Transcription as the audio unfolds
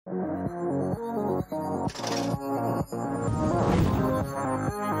And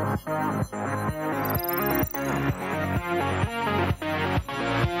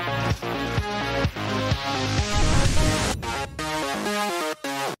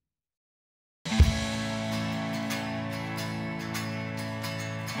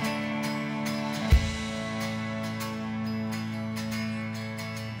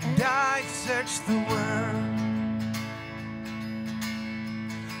I searched the world,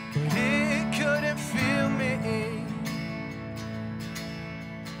 but it couldn't fill me.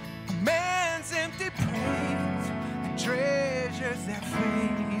 A man's empty praise and treasures that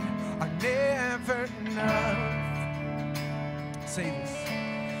fade are never enough. Say this.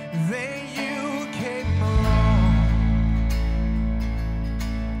 Then you came along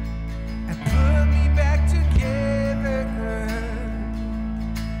and put me back together,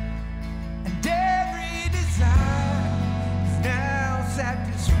 and every desire is now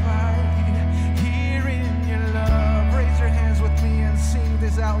satisfied here in your love. Raise your hands with me and sing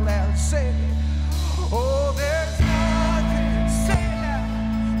this out loud. Say it. Oh, there's nothing, say it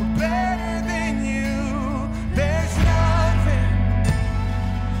loud, better than you. There's nothing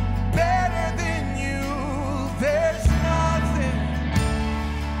better than you. There's nothing,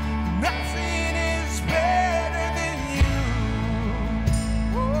 nothing is better than you.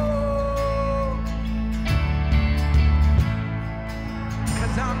 Oh,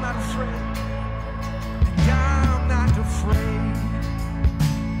 'cause I'm not afraid, and I'm not afraid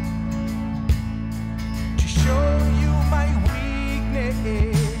to show you my weakness,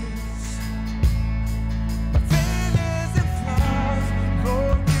 my failures and flaws.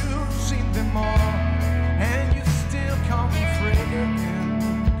 Lord, you've seen them all, and you still call me friend.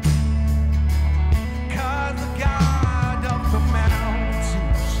 'Cause the God of the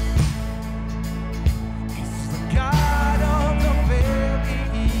mountains is the God of the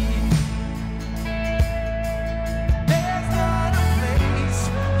valley.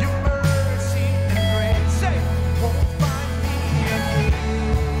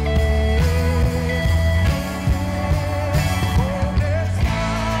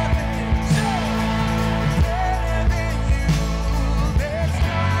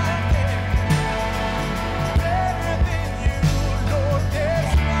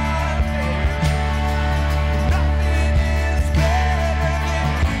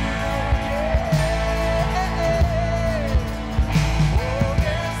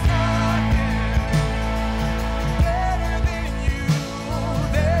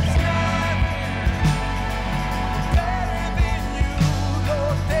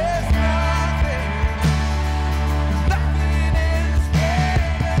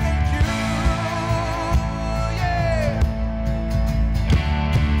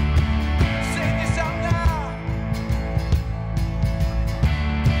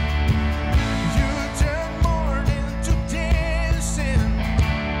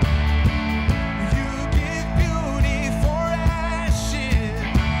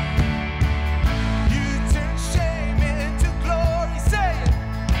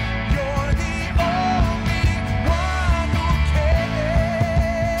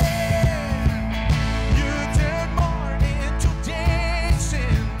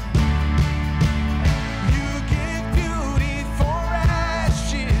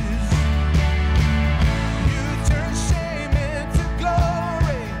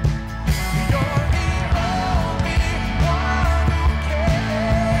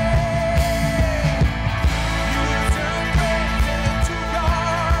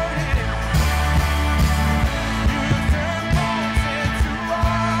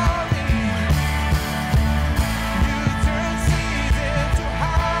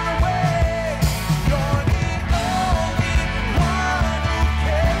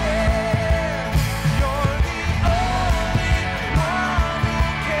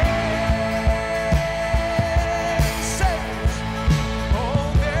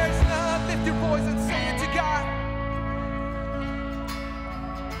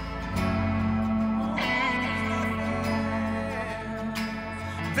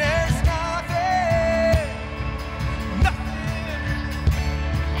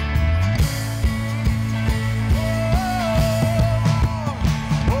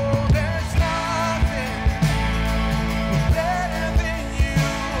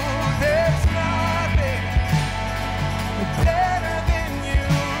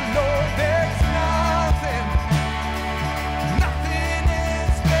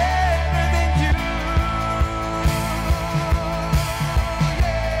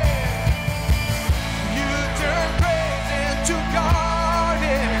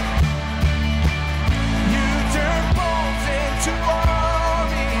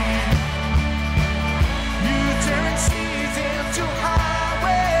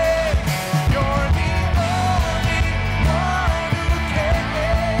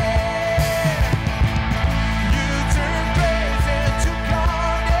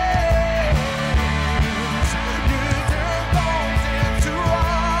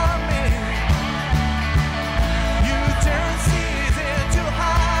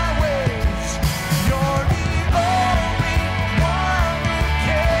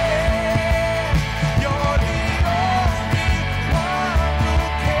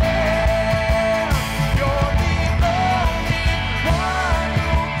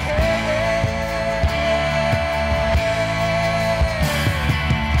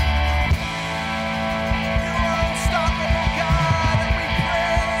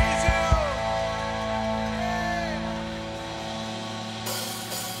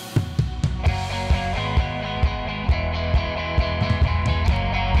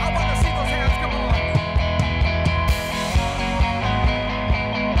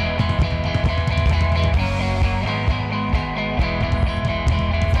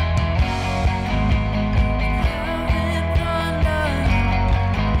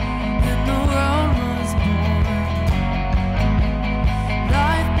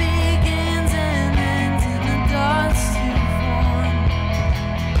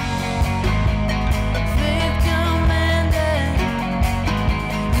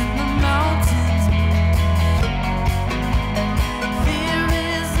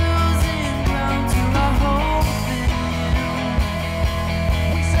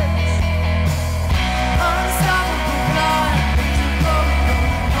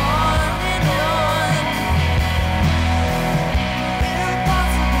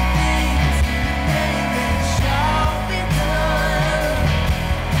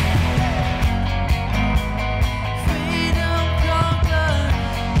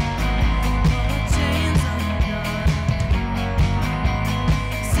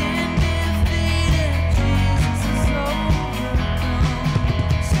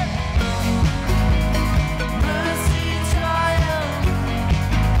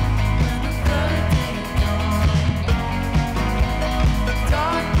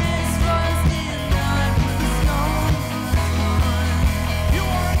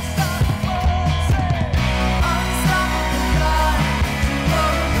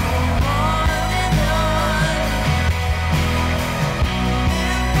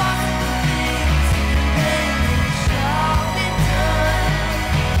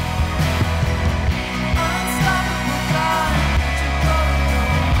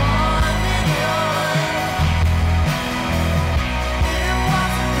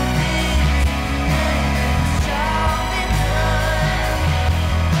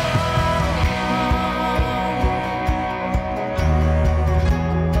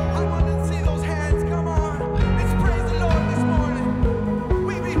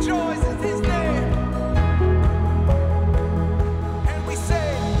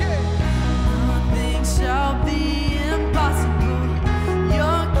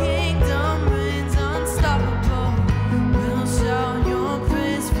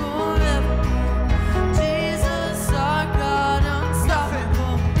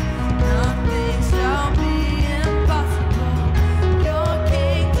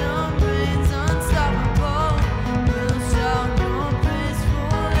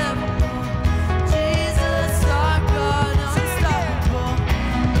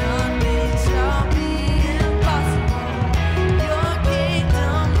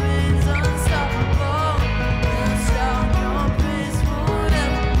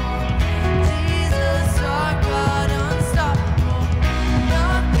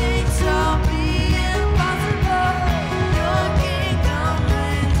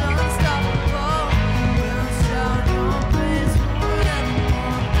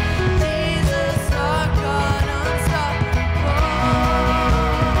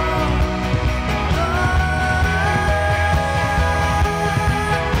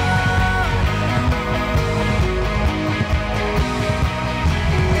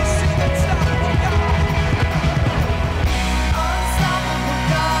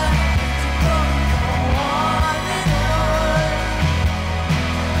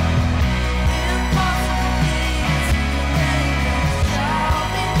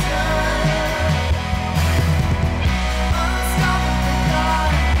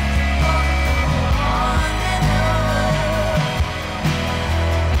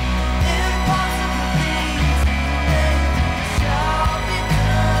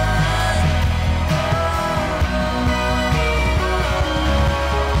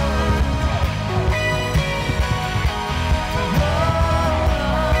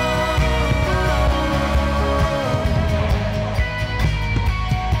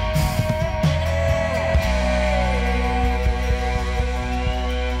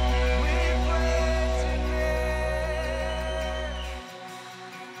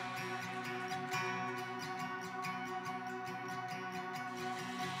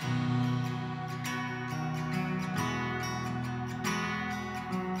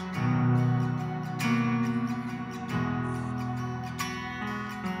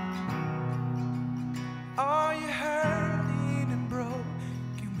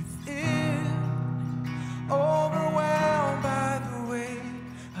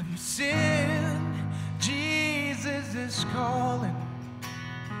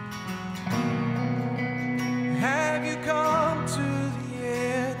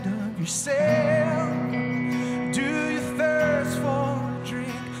 yourself? Do you thirst for a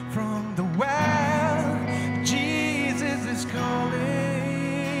drink from the well? Jesus is calling.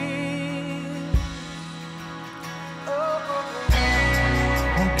 Oh,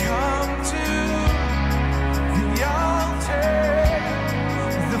 come to the altar.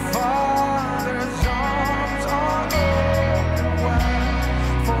 The Father's arms are open wide.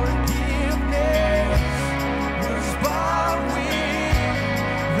 Forgiveness was bought with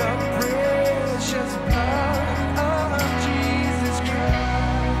the precious blood of Jesus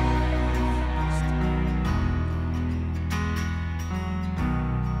Christ.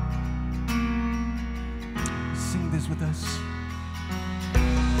 Sing this with us.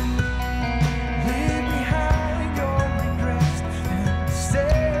 Leave behind your regrets and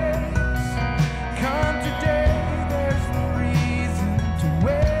mistakes. Come today, there's no reason to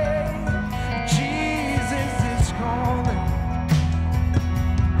wait. Jesus is calling.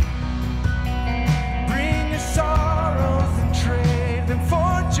 Bring your sorrows and trade them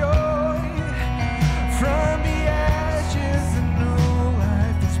for joy. From the ashes, a new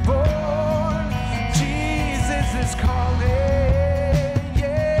life is born. Jesus is calling.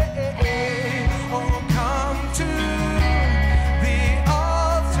 Yeah. Oh, come to the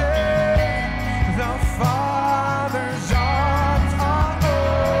altar. The Father's arms are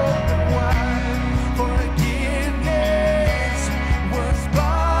open wide. Forgiveness was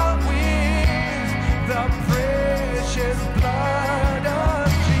bought with the precious blood of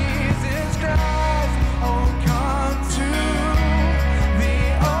Jesus Christ. Oh, come to the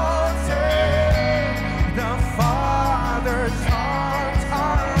altar. The Father's arms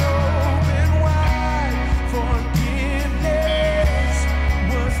are open wide. Forgiveness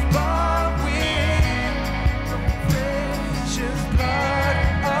was bought with the precious blood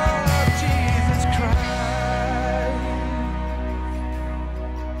of Jesus Christ.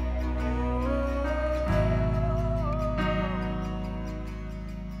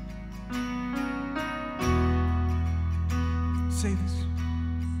 Say this.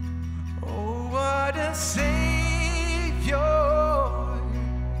 Oh, what a Savior.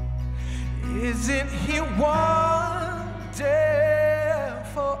 Isn't He wonderful?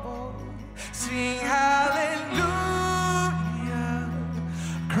 Sing hallelujah.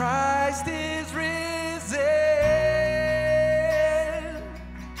 Christ is risen.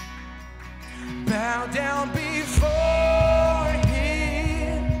 Bow down before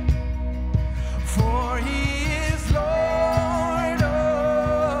Him, for He is Lord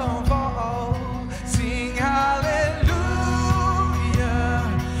of all. Sing hallelujah.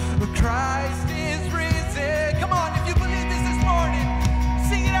 Christ is risen. Come on, if you believe this morning,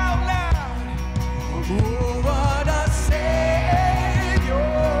 sing it out loud. Oh, what a Savior.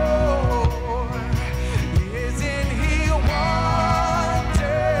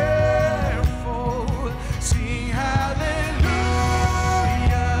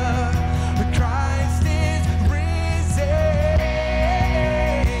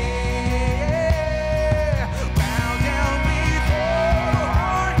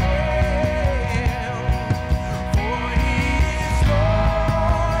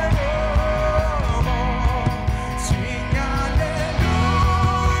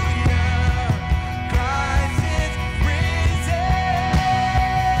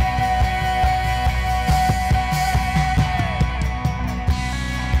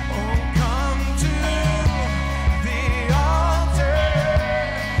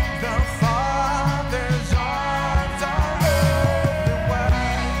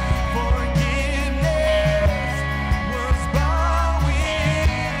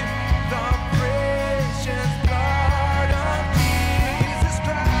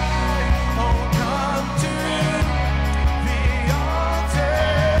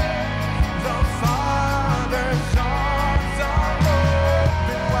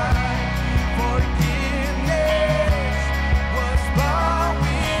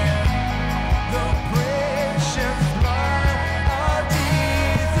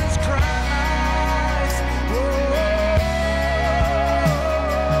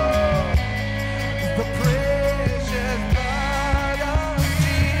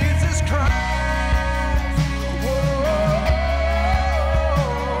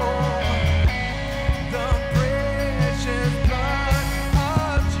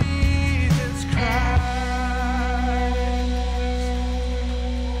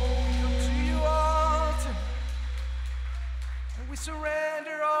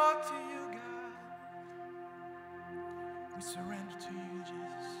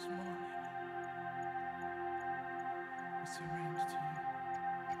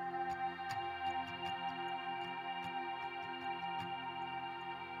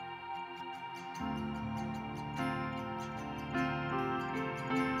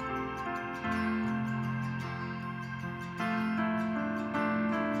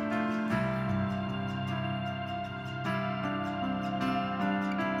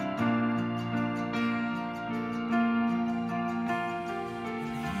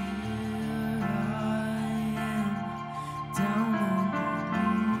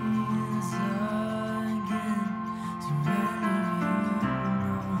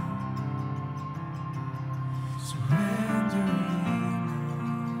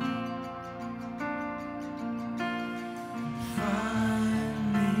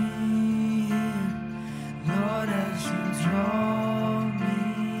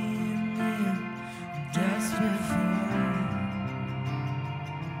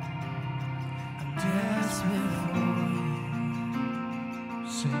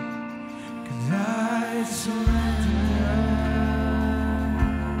 Say, 'cause I surrender.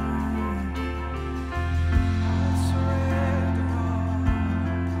 I surrender all.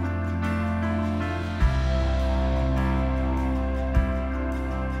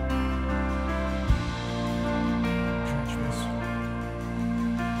 Drench my soul.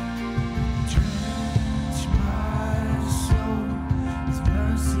 Drench my soul with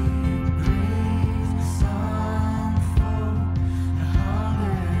mercy and grace. Unfold the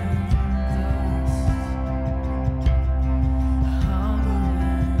hunger and thirst.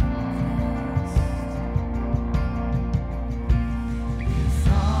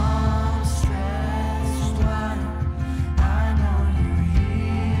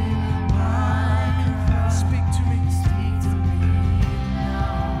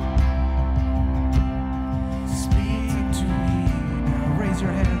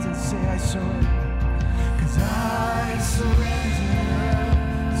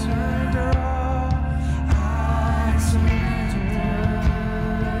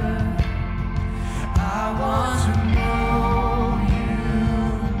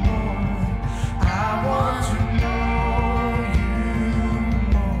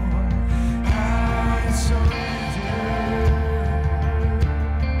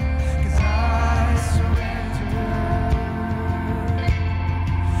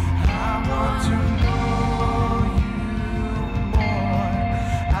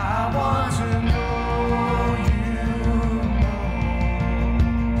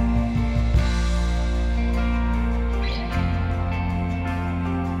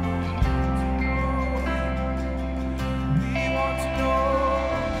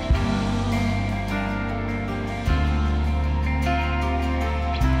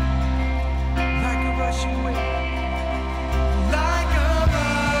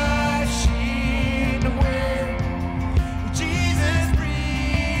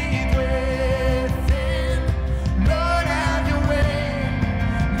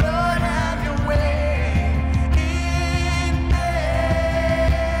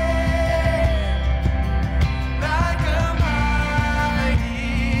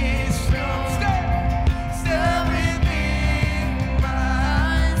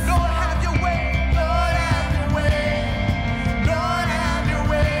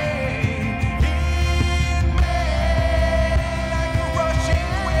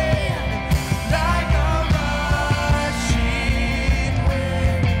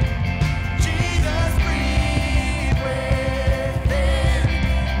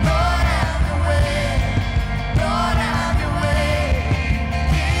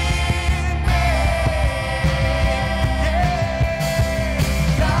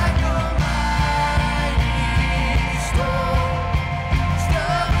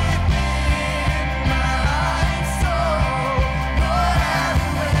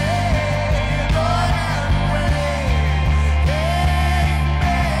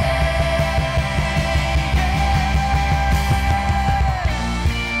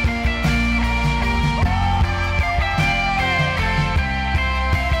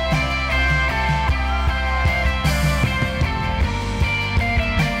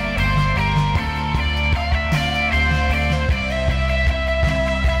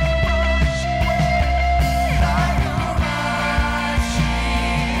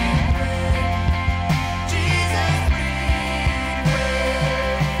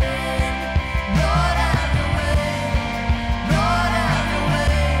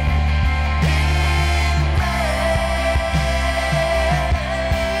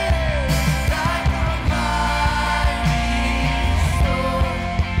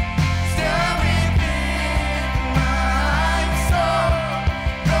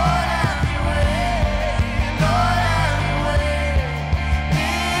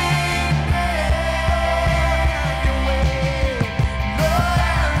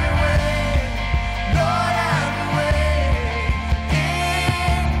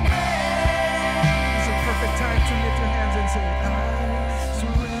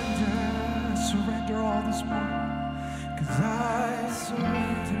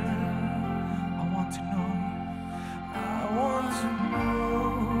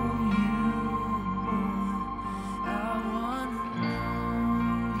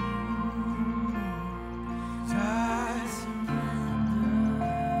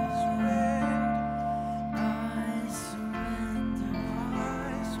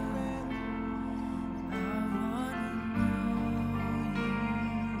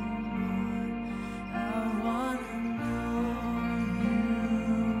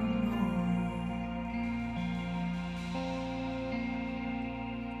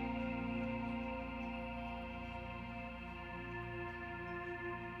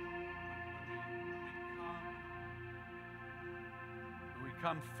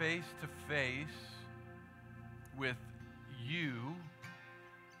 come face to face with you,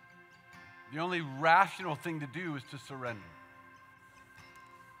 the only rational thing to do is to surrender.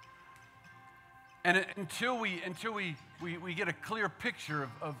 And until we get a clear picture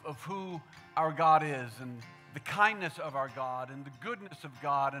of who our God is and the kindness of our God and the goodness of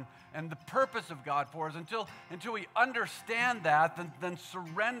God and the purpose of God for us, until we understand that, then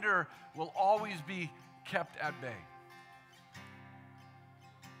surrender will always be kept at bay.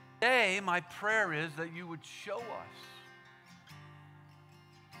 Today, my prayer is that you would show us.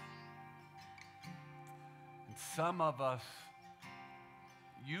 And some of us,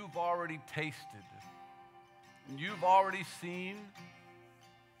 you've already tasted, and you've already seen,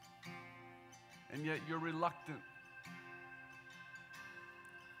 and yet you're reluctant.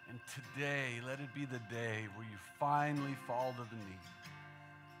 And today, let it be the day where you finally fall to the knee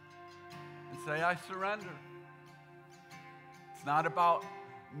and say, I surrender. It's not about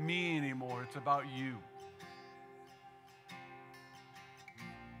me anymore, it's about you.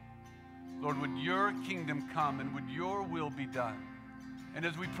 Lord, would your kingdom come and would your will be done? And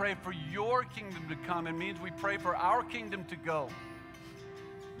as we pray for your kingdom to come, it means we pray for our kingdom to go.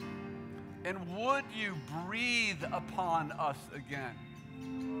 And would you breathe upon us again?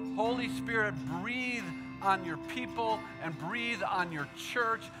 Holy Spirit, breathe on your people and breathe on your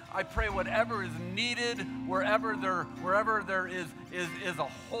church. I pray whatever is needed, wherever there is a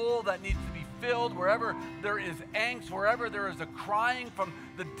hole that needs to be filled, wherever there is angst, wherever there is a crying from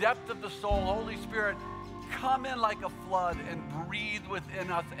the depth of the soul, Holy Spirit, come in like a flood and breathe within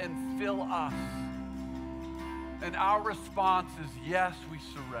us and fill us. And our response is, yes, we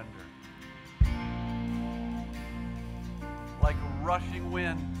surrender. Like a rushing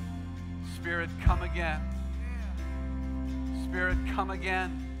wind, Spirit, come again. Spirit, come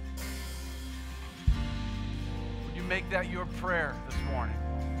again. Would you make that your prayer this morning?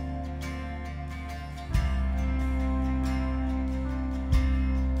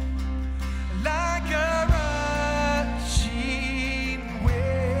 Like a rushing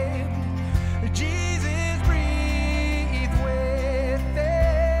wind, Jesus, breathe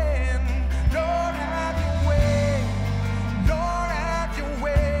within. Lord, have your way. Lord, have your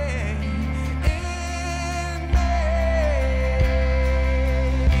way in me.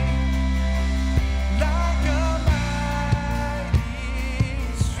 Like a mighty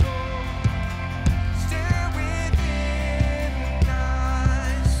storm, stir within my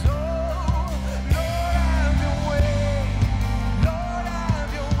soul. Lord, have your way. Lord,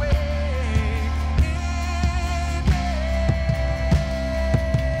 have your way in me.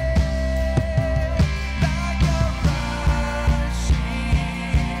 Like a rushing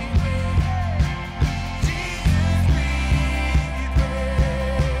wind, Jesus, breathe within.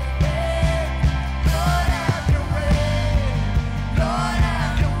 Lord, have your way. Lord,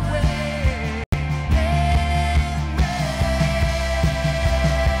 have your way in me.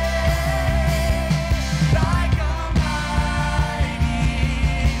 Like a mighty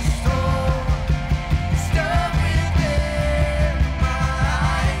storm, stir within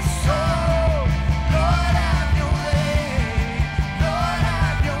my soul. Lord, have your way. Lord,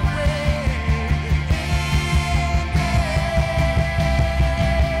 have your way in me.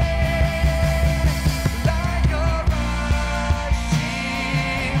 Like a rushing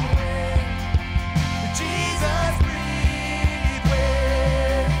wind, Jesus, breathe within.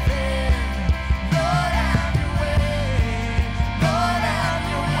 Lord, have your way. Lord, have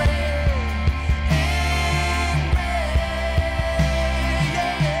your way in me.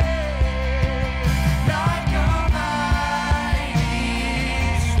 Like a mighty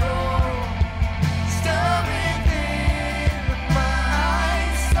storm, stir within my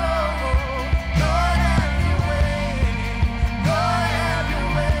soul. Lord, have your way. Lord, have your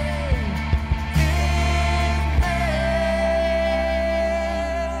way in me.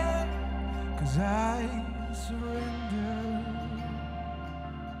 'Cause I surrender.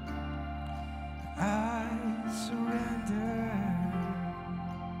 I surrender.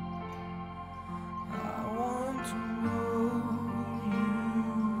 I want to know you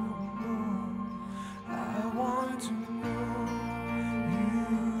more. I want to know you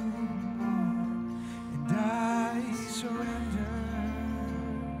more. And I surrender.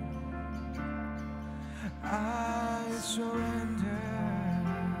 I surrender.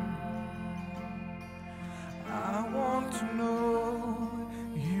 I want to know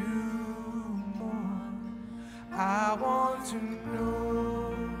you more. I want to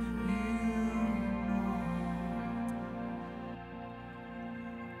know you more.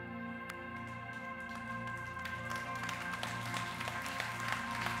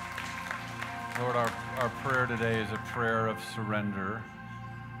 Lord, our prayer today is a prayer of surrender.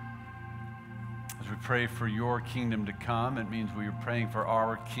 pray for your kingdom to come. It means we are praying for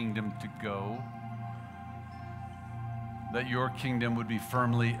our kingdom to go. That your kingdom would be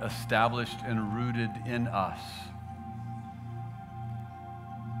firmly established and rooted in us.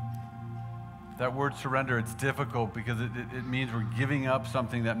 That word surrender, it's difficult because it means we're giving up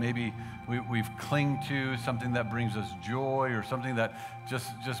something that maybe we've clung to, something that brings us joy, or something that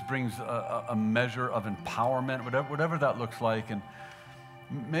just brings a measure of empowerment, whatever that looks like. And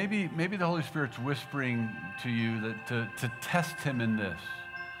maybe the Holy Spirit's whispering to you that to test him in this,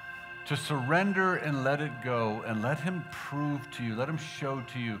 to surrender and let it go, and let him prove to you, let him show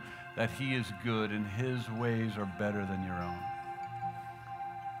to you that he is good and his ways are better than your own.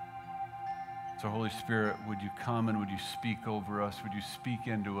 So Holy Spirit, would you come and would you speak over us? Would you speak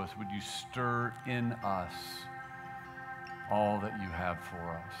into us? Would you stir in us all that you have for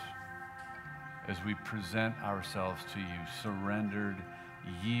us as we present ourselves to you, surrendered,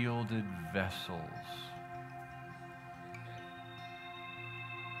 yielded vessels.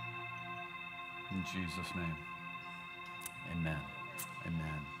 In Jesus' name, amen.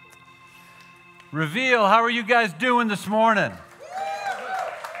 Amen. Reveal, how are you guys doing this morning?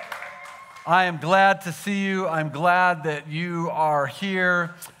 I am glad to see you. I'm glad that you are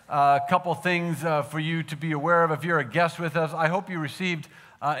here. A couple things for you to be aware of if you're a guest with us. I hope you received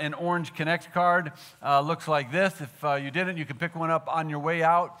an Orange Connect card. Looks like this. If you didn't, you can pick one up on your way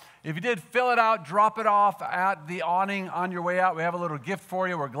out. If you did, fill it out, drop it off at the awning on your way out. We have a little gift for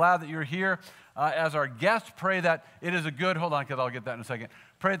you. We're glad that you're here as our guest. Pray that it is a good, hold on, because I'll get that in a second.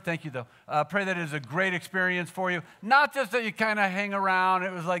 Thank you though. Pray that it is a great experience for you. Not just that you kind of hang around,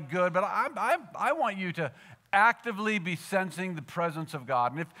 it was like good, but I want you to actively be sensing the presence of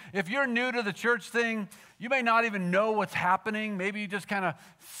God. And if you're new to the church thing, you may not even know what's happening. Maybe you just kind of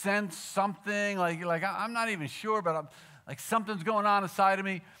sense something, like I'm not even sure, but like something's going on inside of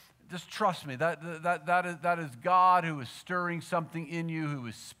me. Just trust me, that is God who is stirring something in you, who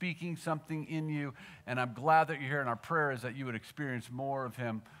is speaking something in you, and I'm glad that you're here, and our prayer is that you would experience more of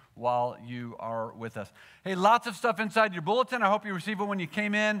him while you are with us. Hey, lots of stuff inside your bulletin. I hope you received it when you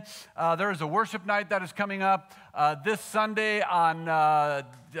came in. There is a worship night that is coming up this Sunday on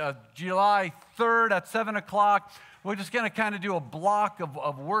July 3rd at 7 o'clock. We're just going to kind of do a block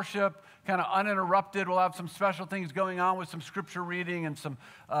of worship, kind of uninterrupted. We'll have some special things going on with some scripture reading and some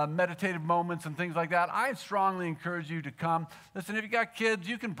meditative moments and things like that. I strongly encourage you to come. Listen, if you got kids,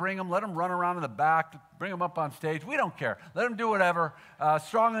 you can bring them. Let them run around in the back. Bring them up on stage. We don't care. Let them do whatever.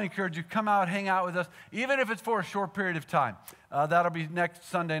 Strongly encourage you, come out, hang out with us, even if it's for a short period of time. That'll be next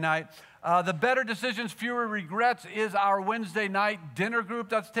Sunday night. The Better Decisions, Fewer Regrets is our Wednesday night dinner group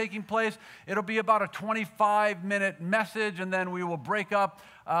that's taking place. It'll be about a 25-minute message, and then we will break up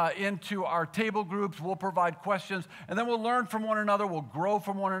into our table groups. We'll provide questions, and then we'll learn from one another. We'll grow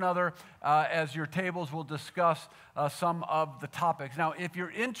from one another as your tables will discuss some of the topics. Now, if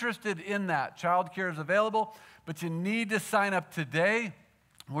you're interested in that, childcare is available, but you need to sign up today.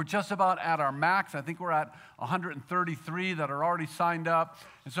 We're just about at our max. I think we're at 133 that are already signed up.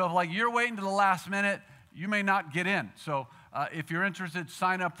 And so if you're waiting to the last minute, you may not get in. So if you're interested,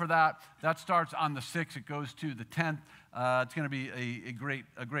 sign up for that. That starts on the 6th. It goes to the 10th. It's going to be a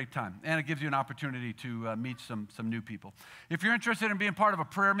great time. And it gives you an opportunity to meet some new people. If you're interested in being part of a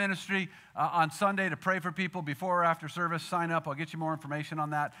prayer ministry on Sunday to pray for people before or after service, sign up. I'll get you more information on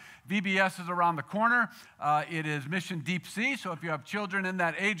that. VBS is around the corner. It is Mission Deep Sea. So if you have children in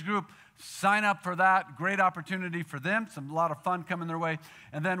that age group, sign up for that. Great opportunity for them. A lot of fun coming their way.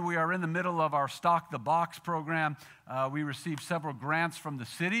 And then we are in the middle of our Stock the Box program. We received several grants from the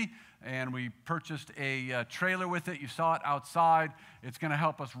city, and we purchased a trailer with it. You saw it outside. It's going to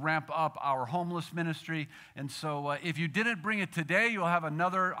help us ramp up our homeless ministry. And so if you didn't bring it today, you'll have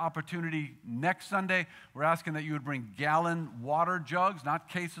another opportunity next Sunday. We're asking that you would bring gallon water jugs, not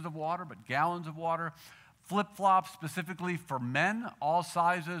cases of water, but gallons of water. Flip-flops specifically for men, all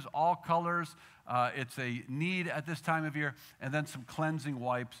sizes, all colors. It's a need at this time of year. And then some cleansing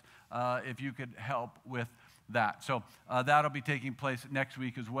wipes if you could help with that. So that'll be taking place next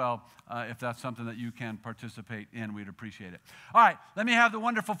week as well. If that's something that you can participate in, we'd appreciate it. All right, let me have the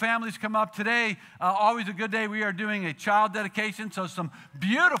wonderful families come up today. Always a good day. We are doing a child dedication, so some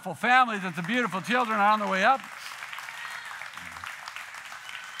beautiful families and some beautiful children are on their way up.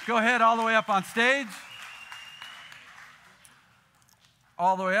 Go ahead all the way up on stage.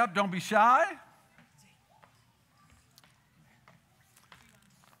 All the way up. Don't be shy.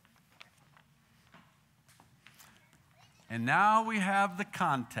 And now we have the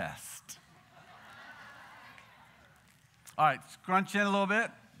contest. All right, scrunch in a little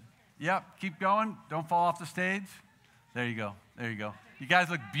bit. Yep, keep going. Don't fall off the stage. There you go. There you go. You guys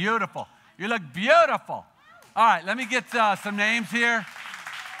look beautiful. You look beautiful. All right, let me get some names here.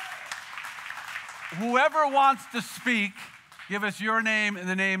 Whoever wants to speak, give us your name and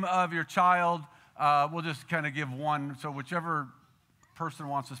the name of your child. We'll just kind of give one. So whichever person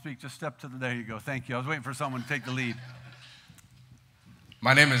wants to speak, just step to the, there you go. Thank you. I was waiting for someone to take the lead.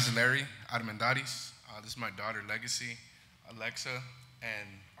 My name is Larry Armendariz. This is my daughter, Legacy, Alexa, and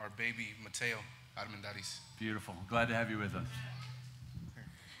our baby, Mateo Armendariz. Beautiful. Glad to have you with us.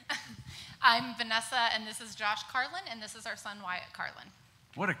 I'm Vanessa, and this is Josh Carlin, and this is our son, Wyatt Carlin.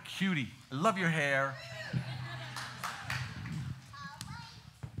 What a cutie. I love your hair.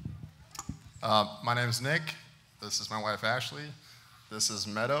 My name is Nick. This is my wife, Ashley. This is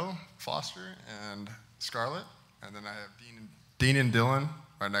Meadow, Foster, and Scarlett. And then I have Dean and Dylan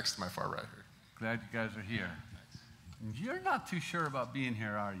right next to my far right here. Glad you guys are here. You're not too sure about being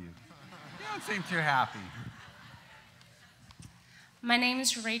here, are you? You don't seem too happy. My name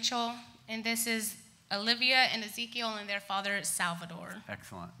is Rachel, and this is Olivia and Ezekiel, and their father is Salvador.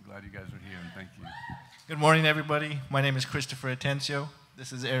 Excellent. Glad you guys are here, and thank you. Good morning, everybody. My name is Christopher Atencio.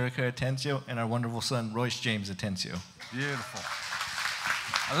 This is Erica Atencio, and our wonderful son, Royce James Atencio. Beautiful.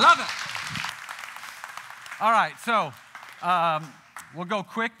 I love it. All right, so we'll go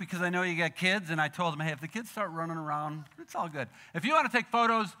quick because I know you got kids, and I told them, hey, if the kids start running around, it's all good. If you want to take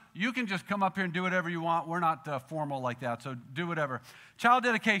photos, you can just come up here and do whatever you want. We're not formal like that, so do whatever. Child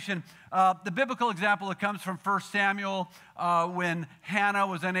dedication, the biblical example that comes from 1 Samuel, when Hannah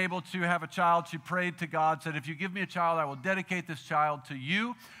was unable to have a child, she prayed to God, said, if you give me a child, I will dedicate this child to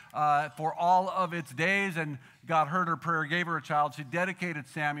you for all of its days. And God heard her prayer, gave her a child. She dedicated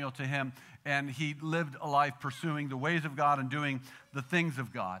Samuel to him, and he lived a life pursuing the ways of God and doing the things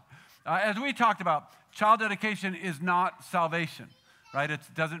of God. As we talked about, child dedication is not salvation. Right? It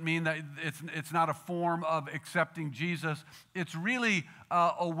doesn't mean that it's not a form of accepting Jesus. It's really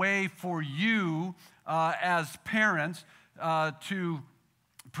a way for you as parents to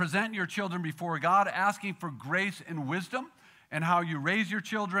present your children before God, asking for grace and wisdom and how you raise your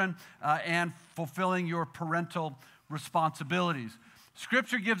children and fulfilling your parental responsibilities.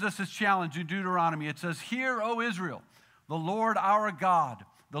 Scripture gives us this challenge in Deuteronomy. It says, "Hear, O Israel, the Lord our God,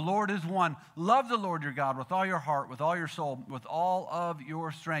 the Lord is one. Love the Lord your God with all your heart, with all your soul, with all of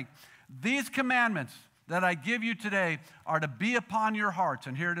your strength. These commandments that I give you today are to be upon your hearts."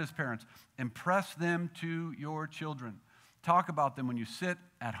 And here it is, parents. "Impress them to your children." Talk about them when you sit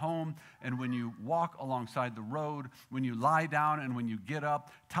at home and when you walk alongside the road, when you lie down and when you get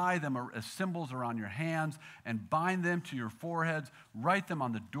up. Tie them as symbols around your hands and bind them to your foreheads. Write them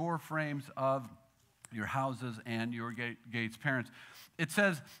on the door frames of your houses and your gates. Parents, it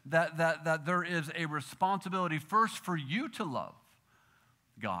says that there is a responsibility first for you to love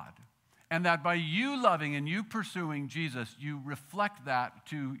God, and that by you loving and you pursuing Jesus, you reflect that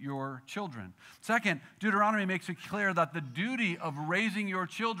to your children. Second, Deuteronomy makes it clear that the duty of raising your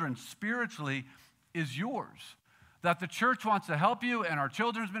children spiritually is yours. That the church wants to help you and our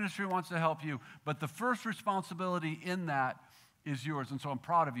children's ministry wants to help you, but the first responsibility in that is yours. And so I'm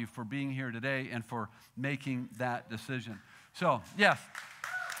proud of you for being here today and for making that decision. So, yes.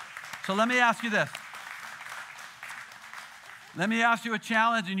 So let me ask you this. Let me ask you a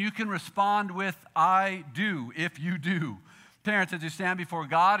challenge, and you can respond with, I do, if you do. Parents, as you stand before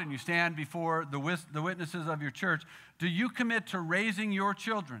God and you stand before the witnesses of your church, do you commit to raising your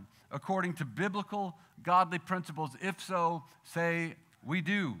children according to biblical, godly principles? If so, say, we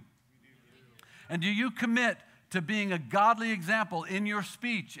do. And do you commit to being a godly example in your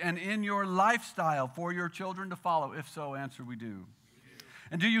speech and in your lifestyle for your children to follow? If so, answer, we do.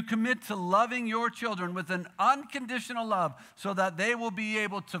 And do you commit to loving your children with an unconditional love so that they will be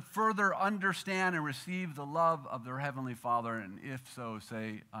able to further understand and receive the love of their Heavenly Father? And if so,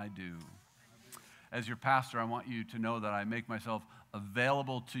 say, I do. As your pastor, I want you to know that I make myself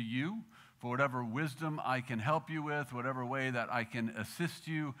available to you for whatever wisdom I can help you with, whatever way that I can assist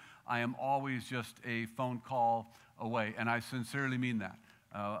you. I am always just a phone call away, and I sincerely mean that.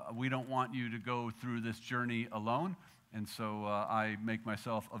 We don't want you to go through this journey alone. And so I make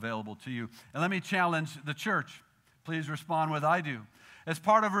myself available to you. And let me challenge the church. Please respond with, I do. As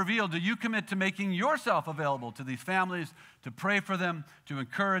part of Reveal, do you commit to making yourself available to these families, to pray for them, to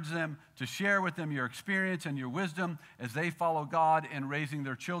encourage them, to share with them your experience and your wisdom as they follow God in raising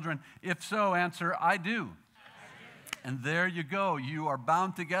their children? If so, answer, I do. And there you go. You are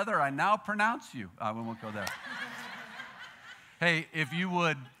bound together. I now pronounce you. We won't go there. Hey, if you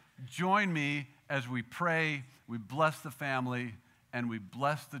would join me as we pray, we bless the family, and we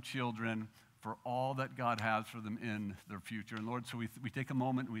bless the children for all that God has for them in their future. And Lord, so we take a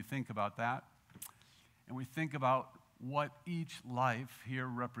moment and we think about that, and we think about what each life here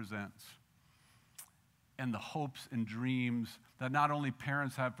represents. and the hopes and dreams that not only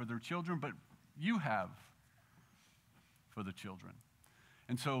parents have for their children, but you have for the children.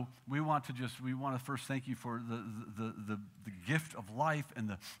 And so we want to first thank you for the gift of life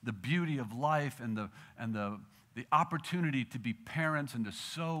and the beauty of life and the opportunity to be parents and to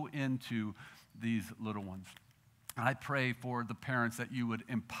sow into these little ones. And I pray for the parents that you would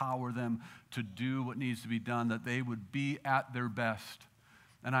empower them to do what needs to be done, that they would be at their best.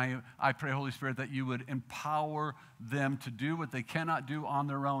 And I pray, Holy Spirit, that you would empower them to do what they cannot do on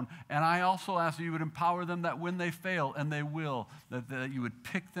their own. And I also ask that you would empower them that when they fail, and they will, that you would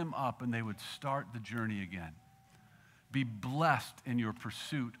pick them up and they would start the journey again. Be blessed in your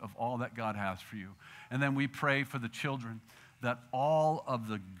pursuit of all that God has for you. And then we pray for the children, that all of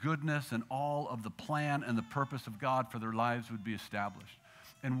the goodness and all of the plan and the purpose of God for their lives would be established.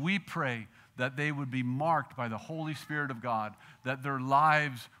 And we pray that they would be marked by the Holy Spirit of God, that their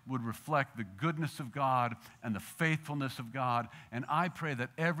lives would reflect the goodness of God and the faithfulness of God. And I pray that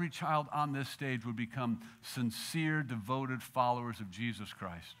every child on this stage would become sincere, devoted followers of Jesus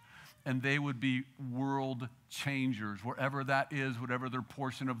Christ. And they would be world changers, wherever that is, whatever their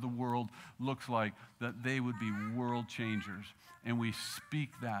portion of the world looks like, that they would be world changers. And we speak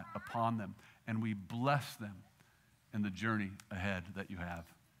that upon them, and we bless them in the journey ahead that you have.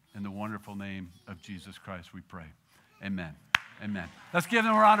 In the wonderful name of Jesus Christ, we pray. Amen. Amen. Let's give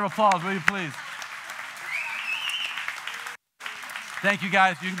them a round of applause, will you please? Thank you,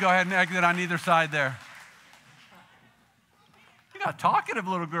 guys. You can go ahead and exit on either side there. You got a talkative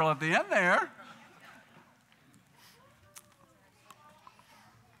little girl at the end there.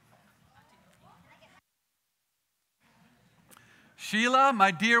 Sheila,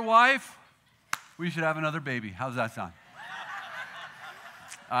 my dear wife, we should have another baby. How's that sound?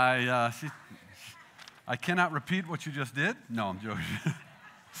 I cannot repeat what you just did. No, I'm joking.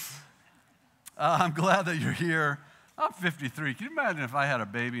 I'm glad that you're here. I'm 53. Can you imagine if I had a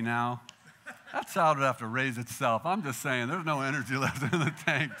baby now? That child would have to raise itself. I'm just saying, there's no energy left in the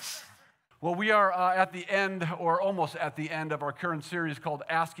tank. Well, we are at the end, or almost at the end, of our current series called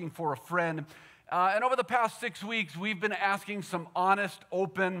Asking for a Friend. And over the past 6 weeks, we've been asking some honest,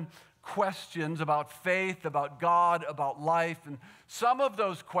 open questions about faith, about God, about life. And some of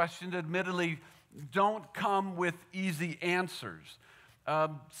those questions, admittedly, don't come with easy answers.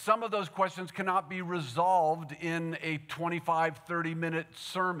 Some of those questions cannot be resolved in a 25, 30-minute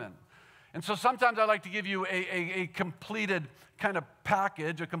sermon. And so sometimes I like to give you a completed kind of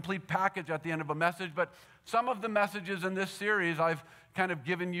package, a complete package at the end of a message. But some of the messages in this series, I've kind of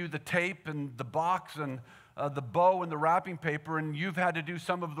given you the tape and the box and the bow and the wrapping paper, and you've had to do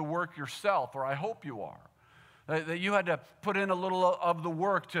some of the work yourself, or I hope you are. That you had to put in a little of the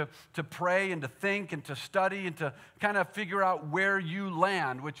work to pray and to think and to study and to kind of figure out where you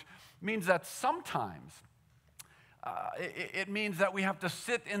land, which means that sometimes it means that we have to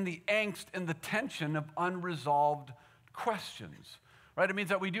sit in the angst and the tension of unresolved questions, right? It means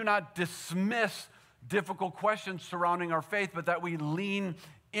that we do not dismiss difficult questions surrounding our faith, but that we lean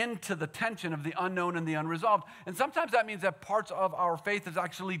into the tension of the unknown and the unresolved. And sometimes that means that parts of our faith is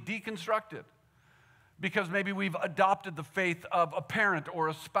actually deconstructed because maybe we've adopted the faith of a parent or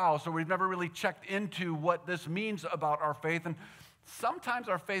a spouse, or we've never really checked into what this means about our faith. And sometimes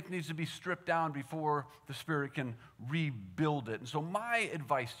our faith needs to be stripped down before the Spirit can rebuild it. And so my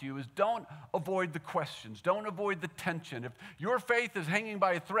advice to you is don't avoid the questions. Don't avoid the tension. If your faith is hanging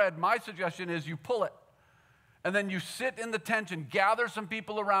by a thread, my suggestion is you pull it. And then you sit in the tension, gather some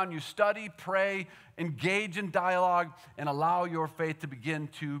people around you, study, pray, engage in dialogue, and allow your faith to begin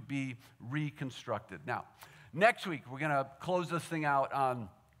to be reconstructed. Now, next week, we're going to close this thing out on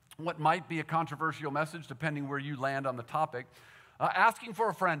what might be a controversial message, depending where you land on the topic. Asking for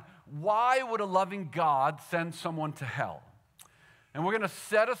a friend, why would a loving God send someone to hell? And we're going to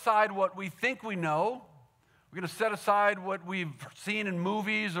set aside what we think we know. We're going to set aside what we've seen in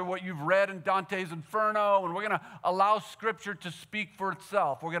movies or what you've read in Dante's Inferno, and we're going to allow Scripture to speak for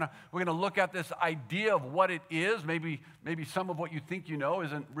itself. We're going to look at this idea of what it is. Maybe some of what you think you know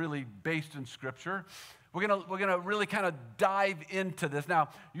isn't really based in Scripture. We're going to really kind of dive into this. Now,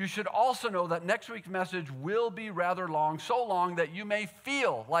 you should also know that next week's message will be rather long, so long that you may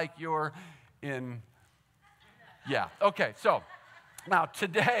feel like you're in, yeah, okay, so. Now,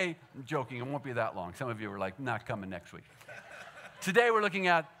 today, I'm joking, it won't be that long. Some of you are like, not coming next week. Today, we're looking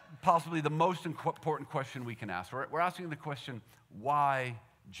at possibly the most important question we can ask. We're asking the question, why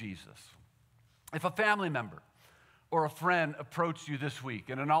Jesus? If a family member or a friend approached you this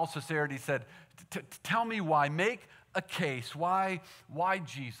week and in all sincerity said, tell me why, make a case, why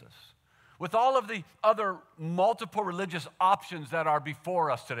Jesus? with all of the other multiple religious options that are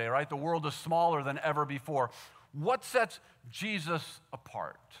before us today, right? The world is smaller than ever before. What sets Jesus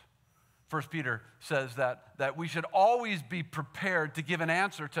apart? 1 Peter says that we should always be prepared to give an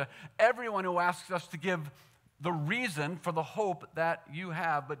answer to everyone who asks us to give the reason for the hope that you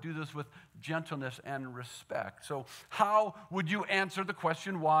have, but do this with gentleness and respect. So how would you answer the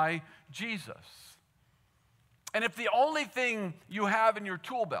question, why Jesus? And if the only thing you have in your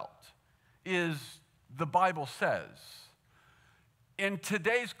tool belt is the Bible says, in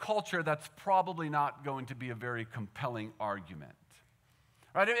today's culture, that's probably not going to be a very compelling argument.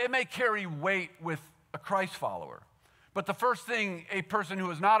 Right? It may carry weight with a Christ follower. But the first thing a person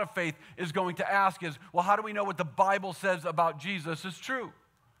who is not of faith is going to ask is, well, how do we know what the Bible says about Jesus is true?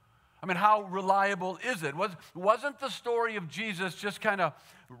 I mean, how reliable is it? Wasn't the story of Jesus just kind of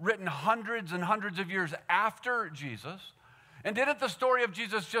written hundreds and hundreds of years after Jesus? And didn't the story of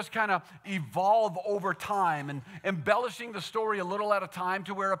Jesus just kind of evolve over time and embellishing the story a little at a time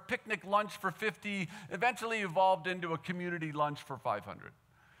to where a picnic lunch for 50 eventually evolved into a community lunch for 500?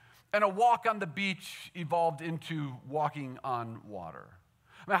 And a walk on the beach evolved into walking on water.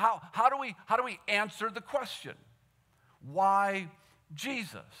 I mean, how do we answer the question? Why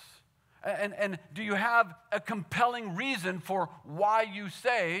Jesus? And do you have a compelling reason for why you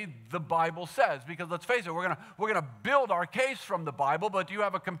say the Bible says? Because let's face it, we're gonna build our case from the Bible, but do you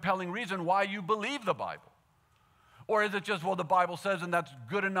have a compelling reason why you believe the Bible? Or is it just, well, the Bible says and that's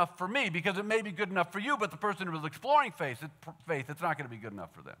good enough for me? Because it may be good enough for you, but the person who is exploring faith, it's not going to be good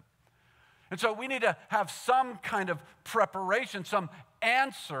enough for them. And so we need to have some kind of preparation, some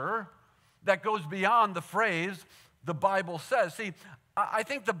answer that goes beyond the phrase, the Bible says. See, I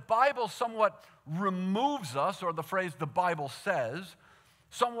think the Bible somewhat removes us, or the phrase the Bible says,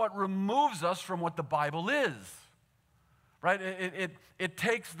 somewhat removes us from what the Bible is. Right? It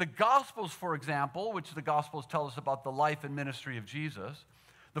takes the Gospels, for example, which the Gospels tell us about the life and ministry of Jesus.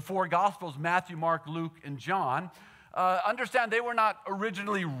 The four Gospels, Matthew, Mark, Luke, and John, understand they were not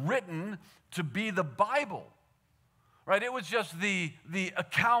originally written to be the Bible, right? It was just the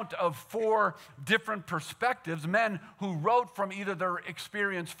account of four different perspectives, men who wrote from either their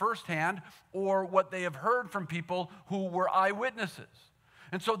experience firsthand or what they have heard from people who were eyewitnesses.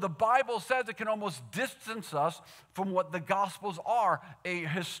 And so the Bible says it can almost distance us from what the Gospels are, a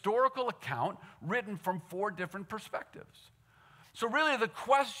historical account written from four different perspectives. So really the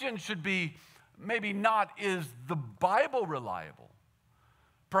question should be, maybe not, is the Bible reliable?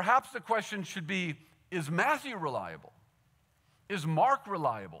 Perhaps the question should be, is Matthew reliable? Is Mark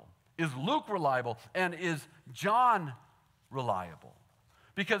reliable? Is Luke reliable? And is John reliable?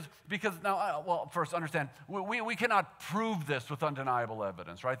 Because now, well, first understand, we cannot prove this with undeniable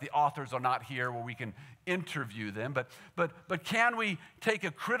evidence, right? The authors are not here where we can interview them, but can we take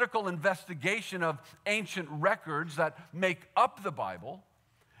a critical investigation of ancient records that make up the Bible,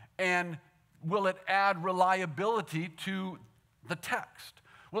 and will it add reliability to the text?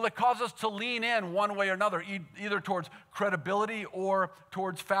 Will it cause us to lean in one way or another, either towards credibility or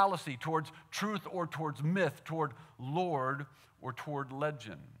towards fallacy, towards truth or towards myth, toward Lord or toward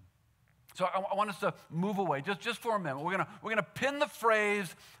legend? So I want us to move away just for a minute. We're gonna pin the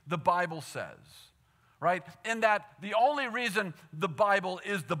phrase, the Bible says, right? In that the only reason the Bible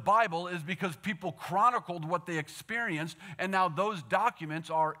is because people chronicled what they experienced, and now those documents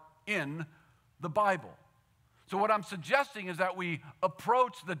are in the Bible. So what I'm suggesting is that we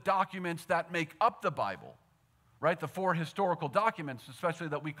approach the documents that make up the Bible, right? The four historical documents, especially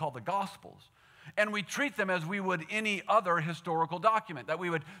that we call the Gospels. And we treat them as we would any other historical document, that we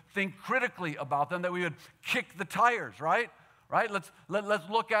would think critically about them, that we would kick the tires, right? Let's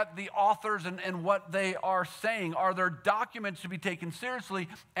look at the authors and what they are saying. Are there documents to be taken seriously?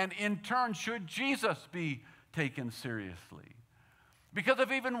 And in turn, should Jesus be taken seriously? Because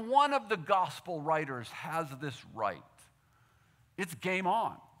if even one of the gospel writers has this right, it's game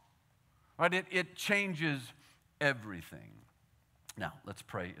on, right? It changes everything. Now, let's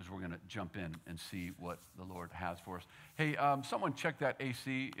pray as we're going to jump in and see what the Lord has for us. Hey, someone check that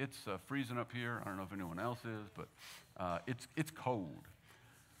AC. It's freezing up here. I don't know if anyone else is, but it's cold.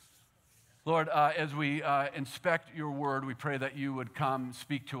 Lord, as we inspect your word, we pray that you would come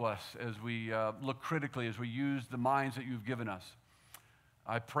speak to us as we look critically, as we use the minds that you've given us.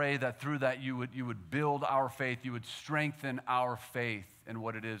 I pray that through that you would build our faith, you would strengthen our faith in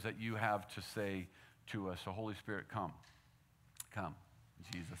what it is that you have to say to us. So Holy Spirit, come. Come.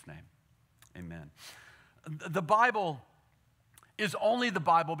 In Jesus' name. Amen. The Bible is only the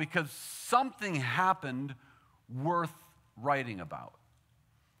Bible because something happened worth writing about.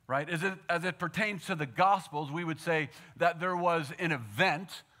 Right? As it pertains to the Gospels, we would say that there was an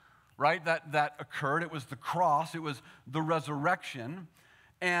event right, that occurred. It was the cross. It was the resurrection.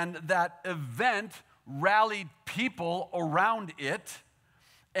 And that event rallied people around it,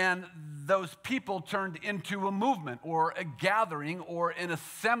 and those people turned into a movement or a gathering or an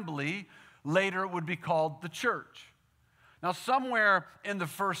assembly. Later it would be called the church. Now, somewhere in the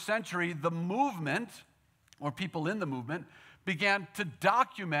first century, the movement, or people in the movement, began to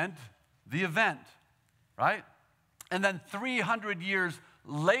document the event, right? And then 300 years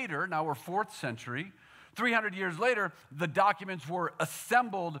later, now we're 4th century, 300 years later, the documents were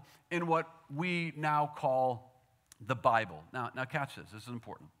assembled in what we now call the Bible. Now catch this. This is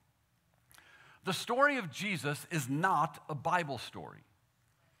important. The story of Jesus is not a Bible story.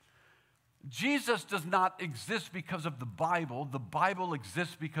 Jesus does not exist because of the Bible. The Bible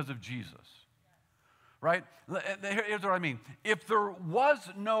exists because of Jesus. Right? Here's what I mean. If there was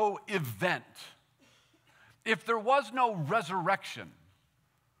no event, if there was no resurrection,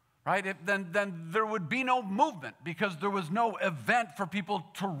 right, then there would be no movement because there was no event for people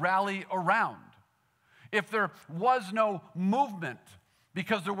to rally around. If there was no movement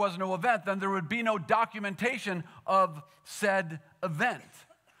because there was no event, then there would be no documentation of said event.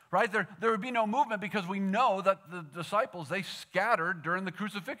 Right? There would be no movement because we know that the disciples, they scattered during the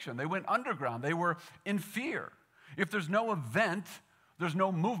crucifixion. They went underground. They were in fear. If there's no event, there's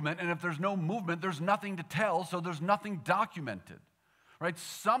no movement. And if there's no movement, there's nothing to tell, so there's nothing documented. Right?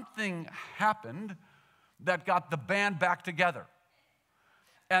 Something happened that got the band back together.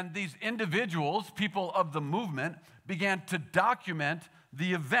 And these individuals, people of the movement, began to document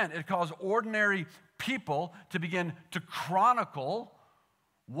the event. It caused ordinary people to begin to chronicle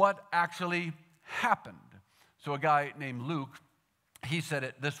what actually happened. So a guy named Luke, he said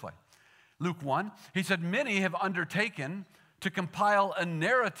it this way. Luke 1, he said, many have undertaken to compile a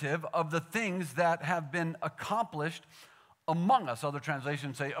narrative of the things that have been accomplished among us. Other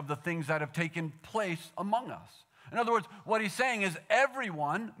translations say of the things that have taken place among us. In other words, what he's saying is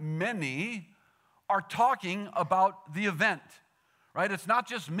everyone, many, are talking about the event, right? It's not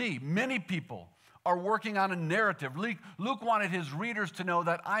just me. Many people are working on a narrative. Luke wanted his readers to know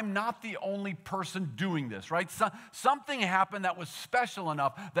that I'm not the only person doing this, right? Something happened that was special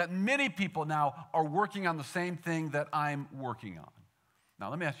enough that many people now are working on the same thing that I'm working on. Now,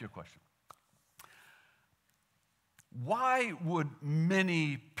 let me ask you a question. Why would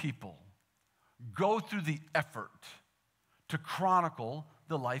many people go through the effort to chronicle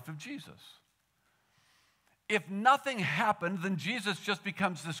the life of Jesus? If nothing happened, then Jesus just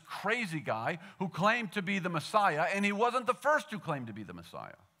becomes this crazy guy who claimed to be the Messiah, and he wasn't the first who claimed to be the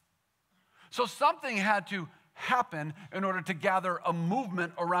Messiah. So something had to happen in order to gather a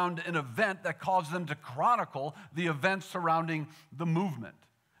movement around an event that caused them to chronicle the events surrounding the movement.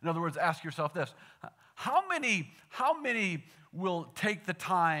 In other words, ask yourself this. How many will take the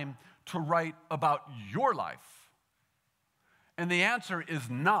time to write about your life? And the answer is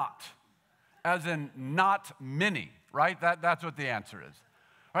not. As in not many, right? That's what the answer is.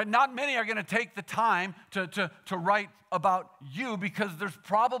 Right? Not many are going to take the time to write about you because there's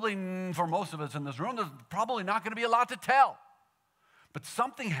probably, for most of us in this room, there's probably not going to be a lot to tell. But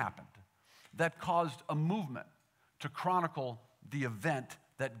something happened that caused a movement to chronicle the event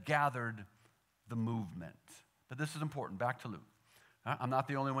that gathered the movement. But this is important. Back to Luke. I'm not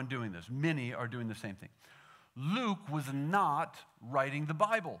the only one doing this. Many are doing the same thing. Luke was not writing the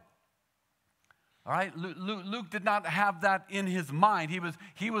Bible. All right, Luke did not have that in his mind.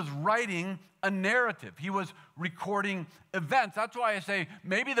 He was writing a narrative. He was recording events. That's why I say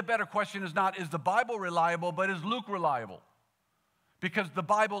maybe the better question is not, is the Bible reliable, but is Luke reliable? Because the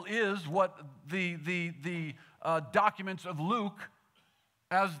Bible is what the documents of Luke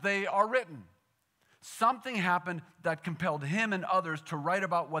as they are written. Something happened that compelled him and others to write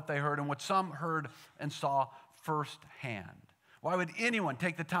about what they heard and what some heard and saw firsthand. Why would anyone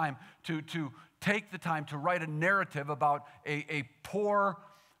take the time to write a narrative about a poor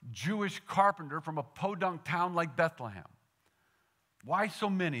Jewish carpenter from a podunk town like Bethlehem? Why so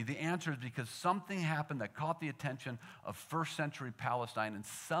many? The answer is because something happened that caught the attention of first century Palestine, and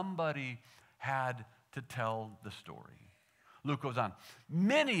somebody had to tell the story. Luke goes on.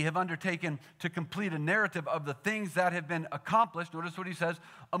 Many have undertaken to complete a narrative of the things that have been accomplished. Notice what he says,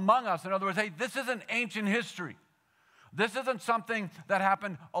 among us. In other words, hey, this isn't ancient history. This isn't something that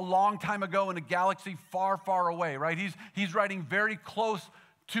happened a long time ago in a galaxy far, far away, right? He's writing very close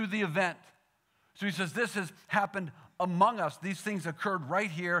to the event. So he says, this has happened among us. These things occurred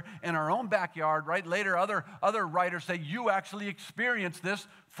right here in our own backyard, right? Later, other writers say, you actually experienced this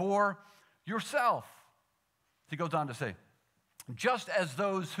for yourself. He goes on to say, just as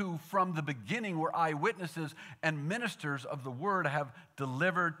those who from the beginning were eyewitnesses and ministers of the word have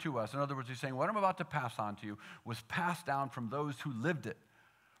delivered to us. In other words, he's saying, what I'm about to pass on to you was passed down from those who lived it.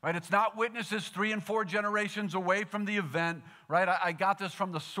 Right? It's not witnesses 3 and 4 generations away from the event. Right? I got this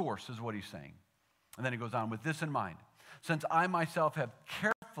from the source, is what he's saying. And then he goes on, with this in mind, since I myself have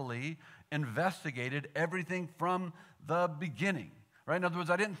carefully investigated everything from the beginning. Right? In other words,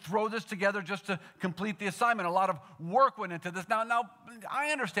 I didn't throw this together just to complete the assignment. A lot of work went into this. Now,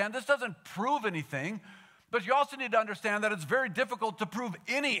 I understand this doesn't prove anything, but you also need to understand that it's very difficult to prove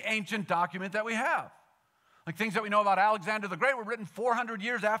any ancient document that we have. Like things that we know about Alexander the Great were written 400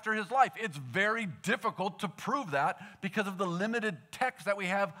 years after his life. It's very difficult to prove that because of the limited text that we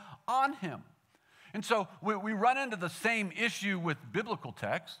have on him. And so we run into the same issue with biblical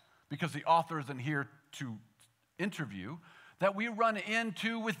text because the author isn't here to interview, that we run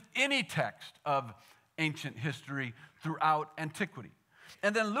into with any text of ancient history throughout antiquity.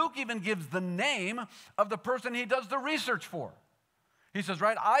 And then Luke even gives the name of the person he does the research for. He says,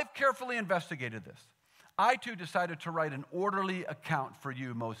 right, I've carefully investigated this. I too decided to write an orderly account for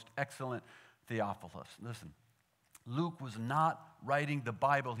you, most excellent Theophilus. Listen, Luke was not writing the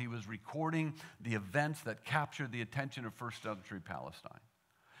Bible. He was recording the events that captured the attention of first century Palestine.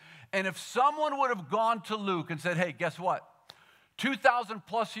 And if someone would have gone to Luke and said, hey, guess what? 2,000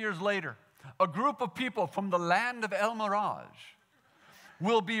 plus years later, a group of people from the land of El Mirage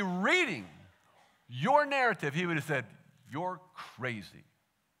will be reading your narrative, he would have said, you're crazy.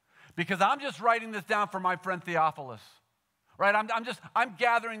 Because I'm just writing this down for my friend Theophilus. Right? I'm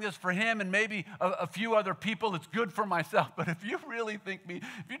gathering this for him and maybe a few other people. It's good for myself. But if you really think if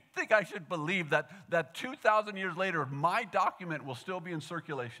you think I should believe that 2,000 years later, my document will still be in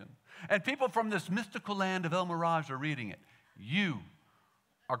circulation, and people from this mystical land of El Mirage are reading it, you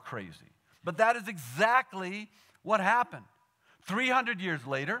are crazy. But that is exactly what happened. 300 years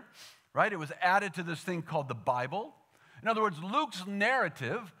later, right, it was added to this thing called the Bible. In other words, Luke's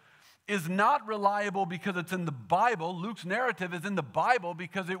narrative is not reliable because it's in the Bible. Luke's narrative is in the Bible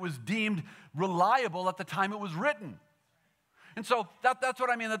because it was deemed reliable at the time it was written. And so that's what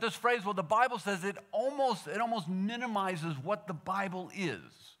I mean, that this phrase, well, the Bible says it almost minimizes what the Bible is.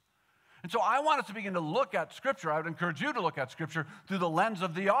 And so I want us to begin to look at Scripture. I would encourage you to look at Scripture through the lens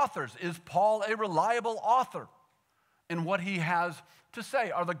of the authors. Is Paul a reliable author in what he has to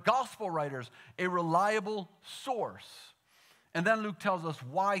say? Are the gospel writers a reliable source? And then Luke tells us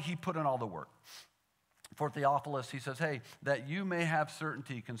why he put in all the work. For Theophilus, he says, hey, that you may have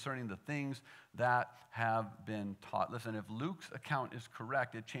certainty concerning the things that have been taught. Listen, if Luke's account is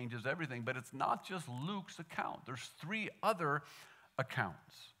correct, it changes everything. But it's not just Luke's account. There's 3 other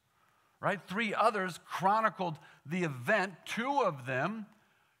accounts, right? 3 others chronicled the event. 2 of them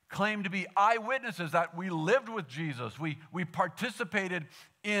claim to be eyewitnesses that we lived with Jesus. We participated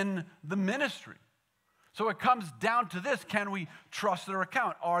in the ministry. So it comes down to this: can we trust their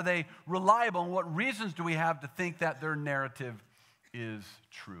account? Are they reliable? And what reasons do we have to think that their narrative is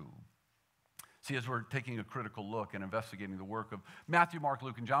true? See, as we're taking a critical look and investigating the work of Matthew, Mark,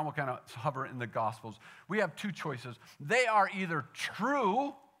 Luke, and John, we'll kind of hover in the Gospels. We have 2 choices. They are either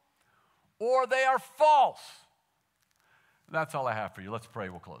true or they are false. That's all I have for you. Let's pray.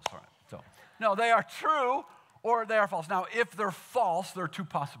 We'll close. All right. So, no, they are true or they are false. Now, if they're false, there are 2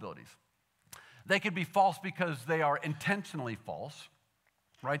 possibilities. They could be false because they are intentionally false,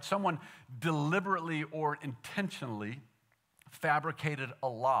 right? Someone deliberately or intentionally fabricated a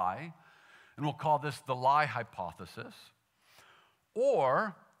lie, and we'll call this the lie hypothesis.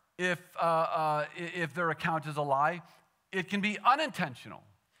 Or if their account is a lie, it can be unintentional,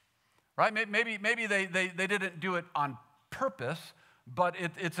 right? Maybe they didn't do it on purpose, but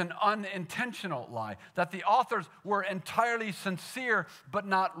it's an unintentional lie, that the authors were entirely sincere but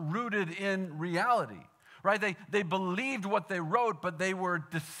not rooted in reality, right? They believed what they wrote, but they were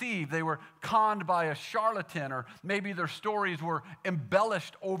deceived. They were conned by a charlatan, or maybe their stories were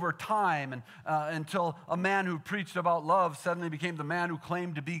embellished over time and until a man who preached about love suddenly became the man who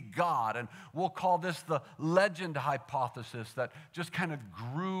claimed to be God. And we'll call this the legend hypothesis that just kind of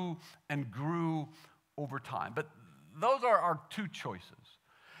grew and grew over time. But those are our 2 choices.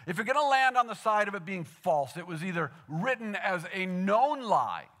 If you're going to land on the side of it being false, it was either written as a known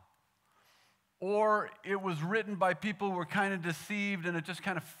lie, or it was written by people who were kind of deceived, and it just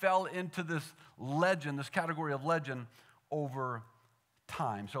kind of fell into this legend, this category of legend over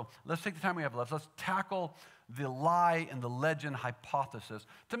time. So let's take the time we have left. Let's tackle the lie and the legend hypothesis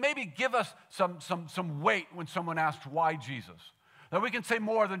to maybe give us some weight when someone asks, why Jesus? That we can say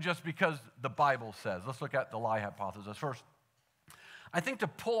more than just because the Bible says. Let's look at the lie hypothesis. First, I think to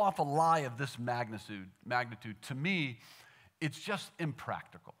pull off a lie of this magnitude to me, it's just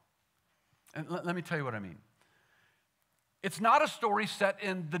impractical. And let me tell you what I mean. It's not a story set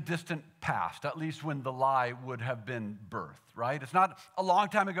in the distant past, at least when the lie would have been birthed, right? It's not a long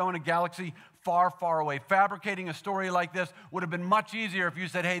time ago in a galaxy far, far away. Fabricating a story like this would have been much easier if you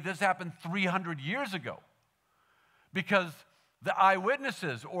said, hey, this happened 300 years ago. Because the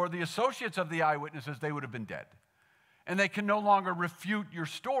eyewitnesses or the associates of the eyewitnesses, they would have been dead. And they can no longer refute your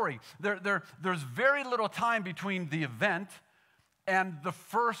story. There's very little time between the event and the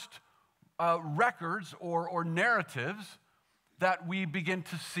first records or narratives that we begin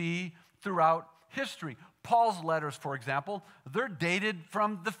to see throughout history. Paul's letters, for example, they're dated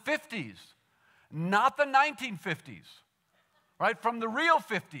from the 50s, not the 1950s, right? From the real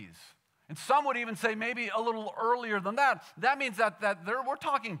 50s. And some would even say maybe a little earlier than that. That means that we're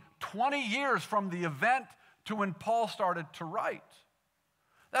talking 20 years from the event to when Paul started to write.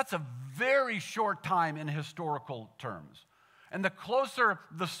 That's a very short time in historical terms. And the closer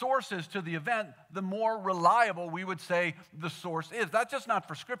the source is to the event, the more reliable we would say the source is. That's just not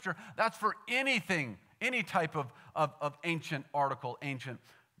for Scripture. That's for anything, any type of ancient article, ancient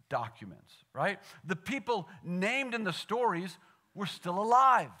documents, right? The people named in the stories were still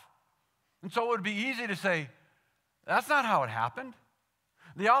alive. And so it would be easy to say, that's not how it happened.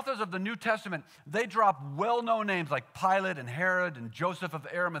 The authors of the New Testament, they drop well-known names like Pilate and Herod and Joseph of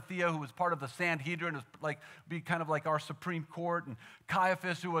Arimathea, who was part of the Sanhedrin, be kind of like our Supreme Court, and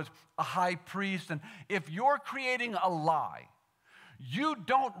Caiaphas, who was a high priest. And if you're creating a lie, you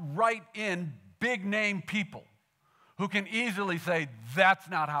don't write in big-name people who can easily say, that's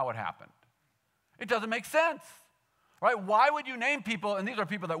not how it happened. It doesn't make sense. Right? Why would you name people, and these are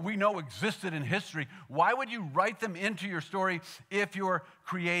people that we know existed in history, why would you write them into your story if you're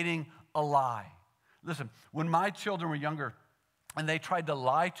creating a lie? Listen, when my children were younger and they tried to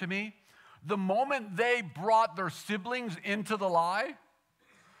lie to me, the moment they brought their siblings into the lie,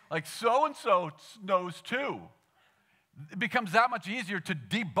 like so-and-so knows too, it becomes that much easier to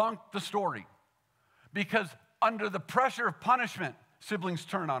debunk the story. Because under the pressure of punishment, siblings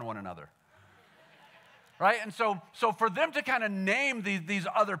turn on one another. Right? And so for them to kind of name these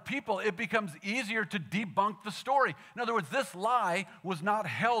other people, it becomes easier to debunk the story. In other words, this lie was not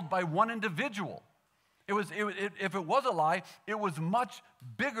held by one individual. If it was a lie, it was much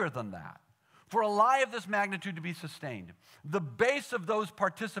bigger than that. For a lie of this magnitude to be sustained, the base of those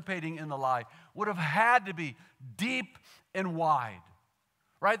participating in the lie would have had to be deep and wide.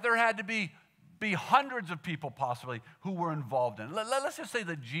 Right? There had to be hundreds of people possibly who were involved in it. Let's just say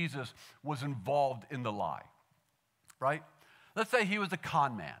that Jesus was involved in the lie, right? Let's say he was a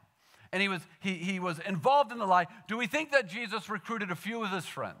con man, and he was involved in the lie. Do we think that Jesus recruited a few of his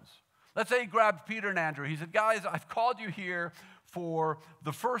friends? Let's say he grabbed Peter and Andrew. He said, guys, I've called you here for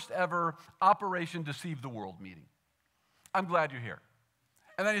the first ever Operation Deceive the World meeting. I'm glad you're here.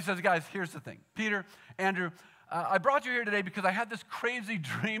 And then he says, guys, here's the thing. Peter, Andrew, I brought you here today because I had this crazy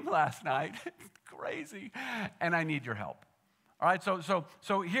dream last night. Crazy. And I need your help. All right,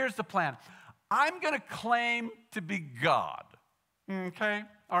 so here's the plan. I'm going to claim to be God. Okay?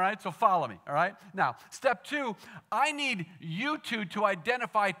 All right, so follow me. All right? Now, step 2, I need you two to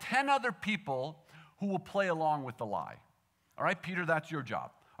identify 10 other people who will play along with the lie. All right, Peter, that's your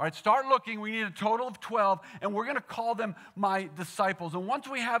job. All right, start looking. We need a total of 12, and we're going to call them my disciples. And once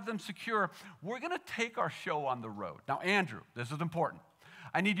we have them secure, we're going to take our show on the road. Now, Andrew, this is important.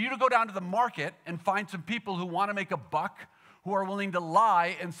 I need you to go down to the market and find some people who want to make a buck, who are willing to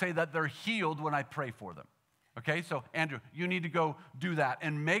lie and say that they're healed when I pray for them. Okay, so Andrew, you need to go do that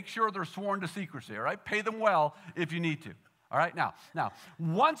and make sure they're sworn to secrecy, all right? Pay them well if you need to. All right, now,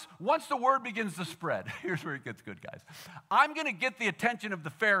 once the word begins to spread, here's where it gets good, guys. I'm going to get the attention of the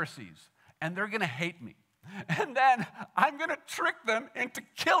Pharisees, and they're going to hate me. And then I'm going to trick them into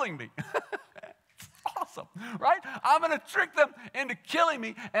killing me. Awesome, right? I'm going to trick them into killing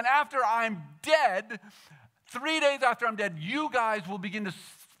me, and after I'm dead, 3 days after I'm dead, you guys will begin to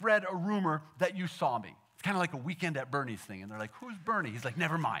spread a rumor that you saw me. It's kind of like a Weekend at Bernie's thing, and they're like, who's Bernie? He's like,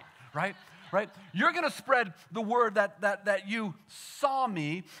 never mind, right? Right? You're going to spread the word that you saw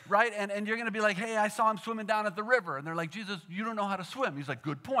me, right? And you're going to be like, hey, I saw him swimming down at the river. And they're like, Jesus, you don't know how to swim. He's like,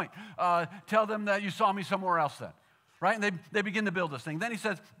 good point. Tell them that you saw me somewhere else then, right? And they begin to build this thing. Then he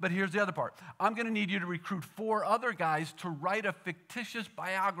says, but here's the other part. I'm going to need you to recruit 4 other guys to write a fictitious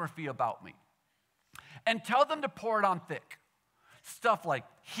biography about me. And tell them to pour it on thick. Stuff like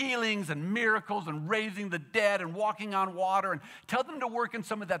healings and miracles and raising the dead and walking on water, and tell them to work in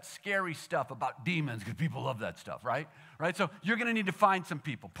some of that scary stuff about demons, because people love that stuff, right? Right? So you're going to need to find some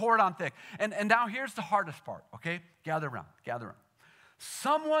people. Pour it on thick. And now here's the hardest part, okay? Gather around.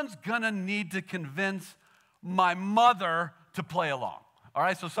 Someone's going to need to convince my mother to play along. All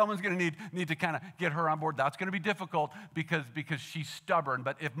right, so someone's going to need to kind of get her on board. That's going to be difficult because she's stubborn.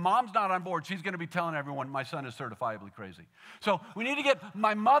 But if mom's not on board, she's going to be telling everyone my son is certifiably crazy. So we need to get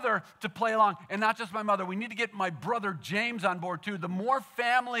my mother to play along, and not just my mother. We need to get my brother James on board too. The more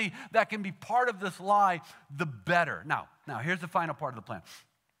family that can be part of this lie, the better. Now here's the final part of the plan.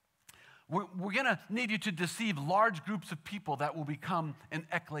 We're going to need you to deceive large groups of people that will become an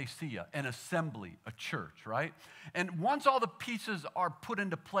ecclesia, an assembly, a church, right? And once all the pieces are put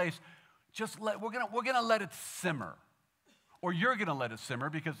into place, we're going to let it simmer. Or you're going to let it simmer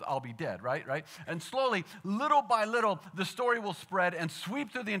because I'll be dead, right? And slowly, little by little, the story will spread and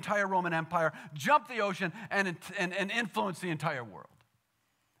sweep through the entire Roman Empire, jump the ocean, and influence the entire world.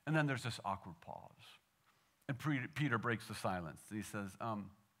 And then there's this awkward pause. And Peter breaks the silence. He says,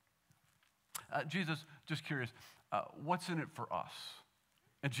 Jesus, just curious, what's in it for us?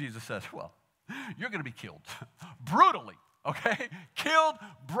 And Jesus says, well, you're going to be killed brutally, okay? Killed,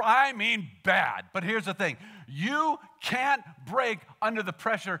 I mean bad. But here's the thing. You can't break under the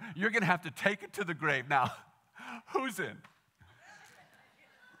pressure. You're going to have to take it to the grave. Now, who's in?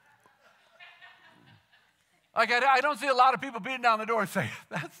 Like, I don't see a lot of people beating down the door and say,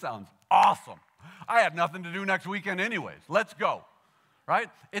 that sounds awesome. I have nothing to do next weekend anyways. Let's go. Right?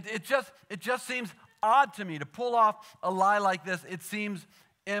 It just seems odd to me to pull off a lie like this. It seems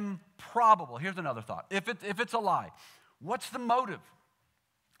improbable. Here's another thought. If it's a lie, what's the motive?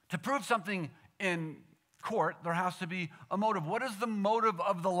 To prove something in court, there has to be a motive. What is the motive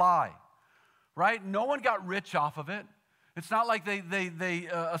of the lie? Right? No one got rich off of it. It's not like they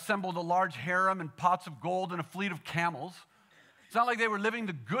assembled a large harem and pots of gold and a fleet of camels. It's not like they were living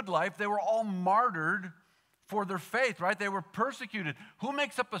the good life. They were all martyred for their faith, right? They were persecuted. Who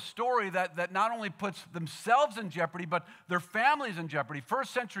makes up a story that not only puts themselves in jeopardy, but their families in jeopardy?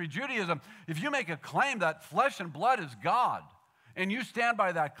 First century Judaism, if you make a claim that flesh and blood is God, and you stand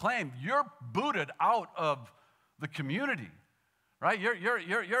by that claim, you're booted out of the community, right?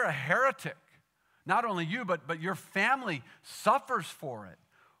 You're a heretic. Not only you, but your family suffers for it.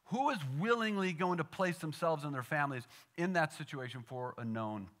 Who is willingly going to place themselves and their families in that situation for a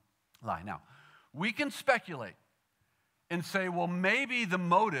known lie? Now, we can speculate and say, well, maybe the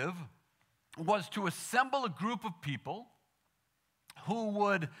motive was to assemble a group of people who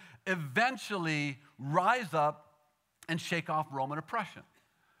would eventually rise up and shake off Roman oppression.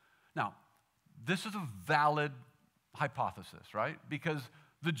 Now, this is a valid hypothesis, right? Because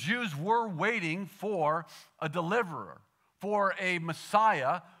the Jews were waiting for a deliverer, for a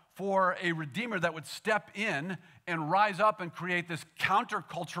Messiah, for a Redeemer that would step in and rise up and create this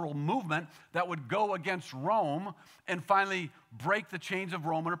countercultural movement that would go against Rome and finally break the chains of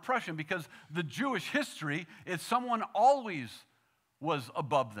Roman oppression. Because the Jewish history is someone always was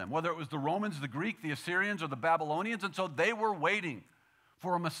above them, whether it was the Romans, the Greek, the Assyrians, or the Babylonians. And so they were waiting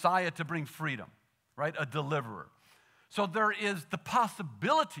for a Messiah to bring freedom, right? A deliverer. So there is the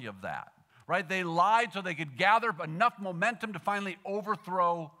possibility of that, right? They lied so they could gather enough momentum to finally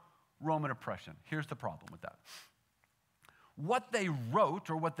overthrow Roman oppression. Here's the problem with that. What they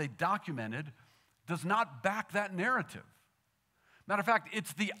wrote or what they documented does not back that narrative. Matter of fact,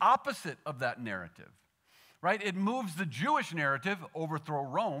 it's the opposite of that narrative, right? It moves the Jewish narrative, overthrow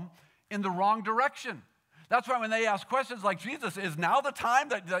Rome, in the wrong direction. That's why when they ask questions like, Jesus, is now the time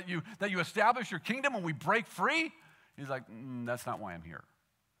that you establish your kingdom and we break free? He's like, that's not why I'm here.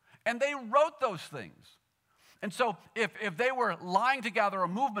 And they wrote those things. And so if they were lying to gather a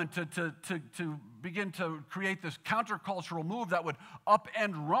movement to begin to create this countercultural move that would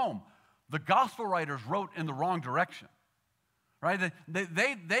upend Rome, the gospel writers wrote in the wrong direction, right?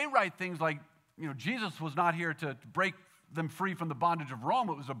 They write things like, Jesus was not here to break them free from the bondage of Rome.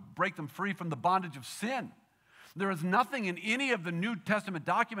 It was to break them free from the bondage of sin. There is nothing in any of the New Testament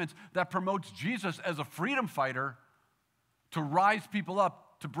documents that promotes Jesus as a freedom fighter to rise people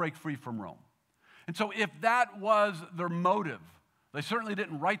up to break free from Rome. And so if that was their motive, they certainly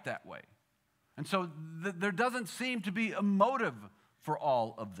didn't write that way. And so there doesn't seem to be a motive for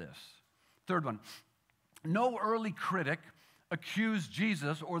all of this. Third one, no early critic accused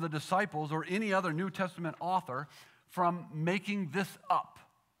Jesus or the disciples or any other New Testament author from making this up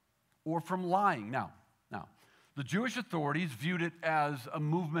or from lying. Now, the Jewish authorities viewed it as a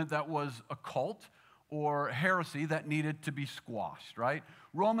movement that was a cult or heresy that needed to be squashed, right?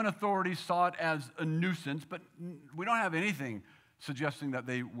 Roman authorities saw it as a nuisance, but we don't have anything suggesting that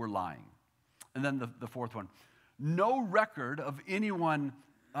they were lying. And then the fourth one, there's no record of anyone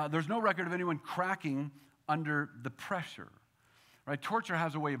cracking under the pressure, right? Torture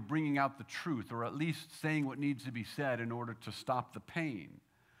has a way of bringing out the truth, or at least saying what needs to be said in order to stop the pain.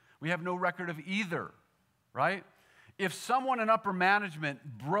 We have no record of either, right? If someone in upper management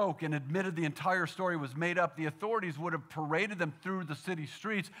broke and admitted the entire story was made up, the authorities would have paraded them through the city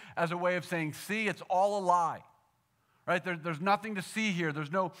streets as a way of saying, see, it's all a lie. Right? There's nothing to see here.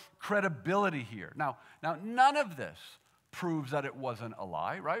 There's no credibility here. Now, none of this proves that it wasn't a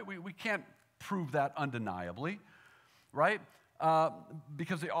lie, right? We can't prove that undeniably, right?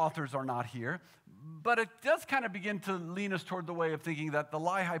 Because the authors are not here. But it does kind of begin to lean us toward the way of thinking that the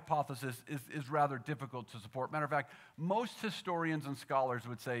lie hypothesis is rather difficult to support. Matter of fact, most historians and scholars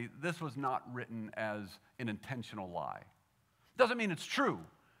would say this was not written as an intentional lie. Doesn't mean it's true.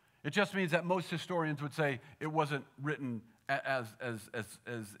 It just means that most historians would say it wasn't written as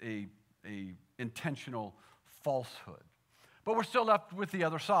a intentional falsehood. But we're still left with the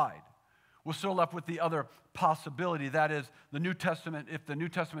other side. We're still left with the other possibility. That is, the New Testament, if the New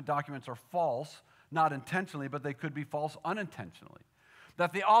Testament documents are false, not intentionally, but they could be false unintentionally.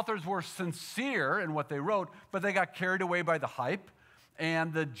 That the authors were sincere in what they wrote, but they got carried away by the hype,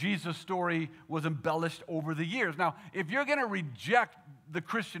 and the Jesus story was embellished over the years. Now, if you're going to reject the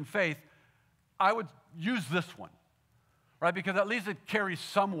Christian faith, I would use this one, right? Because at least it carries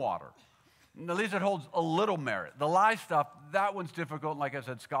some water. At least it holds a little merit. The lie stuff, that one's difficult. Like I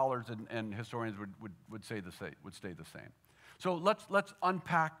said, scholars and historians would stay the same. So let's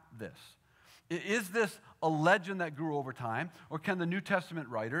unpack this. Is this a legend that grew over time, or can the New Testament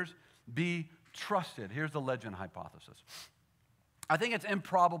writers be trusted? Here's the legend hypothesis. I think it's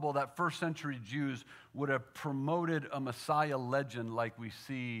improbable that first century Jews would have promoted a Messiah legend like we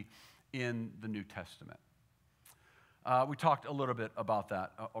see in the New Testament. We talked a little bit about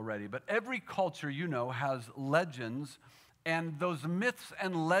that already, but every culture, has legends, and those myths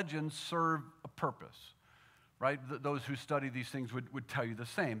and legends serve a purpose, right? Those who study these things would tell you the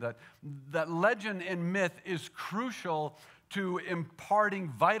same, that legend and myth is crucial to imparting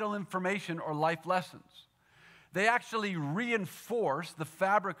vital information or life lessons. They actually reinforce the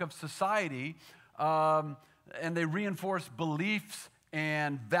fabric of society, and they reinforce beliefs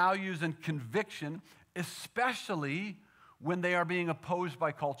and values and conviction, especially when they are being opposed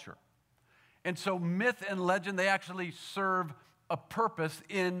by culture. And so myth and legend, they actually serve a purpose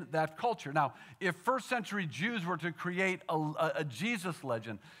in that culture. Now, if first century Jews were to create a Jesus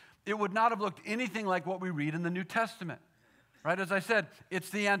legend, it would not have looked anything like what we read in the New Testament. Right? As I said, it's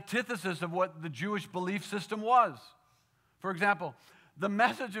the antithesis of what the Jewish belief system was. For example, the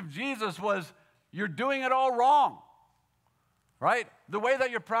message of Jesus was, you're doing it all wrong. Right? The way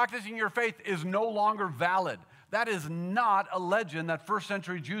that you're practicing your faith is no longer valid. That is not a legend that first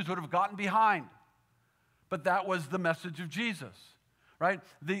century Jews would have gotten behind. But that was the message of Jesus. Right?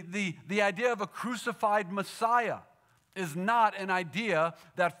 The idea of a crucified Messiah is not an idea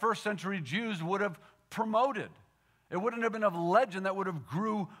that first century Jews would have promoted. It wouldn't have been a legend that would have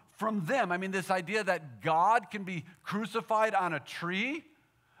grew from them. I mean, this idea that God can be crucified on a tree,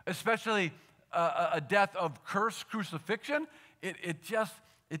 especially a death of cursed crucifixion, it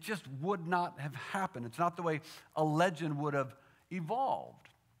just would not have happened. It's not the way a legend would have evolved.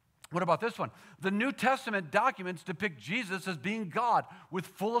 What about this one? The New Testament documents depict Jesus as being God with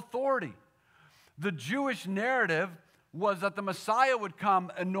full authority. The Jewish narrative was that the Messiah would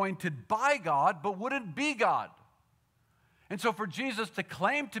come anointed by God, but wouldn't be God. And so for Jesus to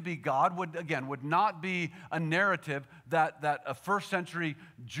claim to be God would not be a narrative that a first century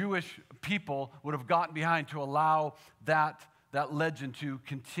Jewish people would have gotten behind to allow that legend to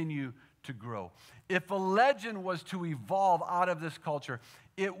continue to grow. If a legend was to evolve out of this culture,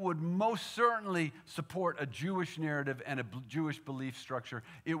 it would most certainly support a Jewish narrative and a Jewish belief structure.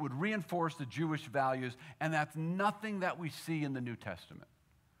 It would reinforce the Jewish values, and that's nothing that we see in the New Testament.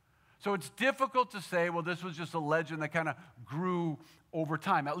 So it's difficult to say, well, this was just a legend that kind of grew over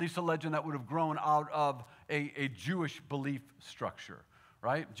time, at least a legend that would have grown out of a Jewish belief structure,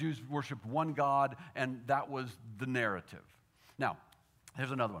 right? Jews worshiped one God, and that was the narrative. Now,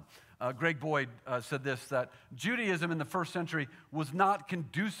 here's another one. Greg Boyd said this, that Judaism in the first century was not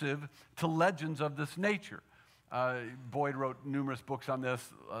conducive to legends of this nature. Boyd wrote numerous books on this.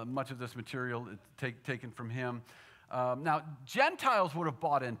 Much of this material is taken from him. Now, Gentiles would have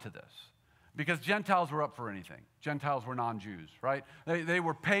bought into this because Gentiles were up for anything. Gentiles were non-Jews, right? They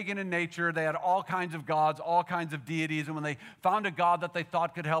were pagan in nature. They had all kinds of gods, all kinds of deities, and when they found a god that they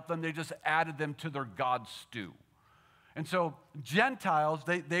thought could help them, they just added them to their god stew. And so Gentiles,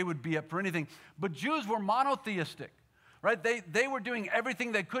 they would be up for anything. But Jews were monotheistic, right? They were doing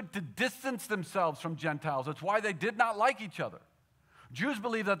everything they could to distance themselves from Gentiles. That's why they did not like each other. Jews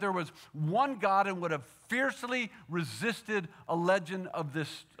believed that there was one God and would have fiercely resisted a legend of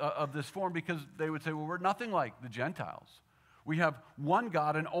this form because they would say, well, we're nothing like the Gentiles. We have one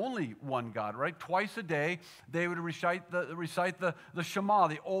God and only one God, right? Twice a day, they would recite the Shema,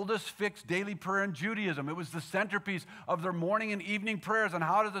 the oldest fixed daily prayer in Judaism. It was the centerpiece of their morning and evening prayers. And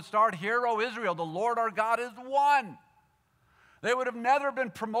how does it start? Hear, O Israel, the Lord our God is one. They would have never been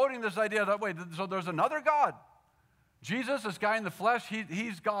promoting this idea that, wait, so there's another God. Jesus, this guy in the flesh,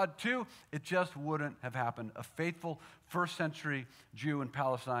 he's God too. It just wouldn't have happened. A faithful first century Jew in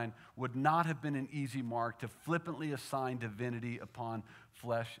Palestine would not have been an easy mark to flippantly assign divinity upon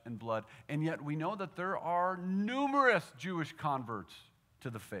flesh and blood. And yet we know that there are numerous Jewish converts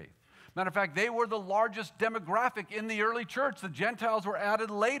to the faith. Matter of fact, they were the largest demographic in the early church. The Gentiles were added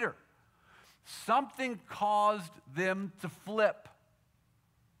later. Something caused them to flip.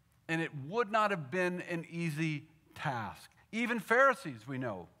 And it would not have been an easy task. Even Pharisees, we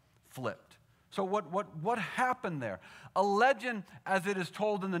know, flipped. So what happened there? A legend, as it is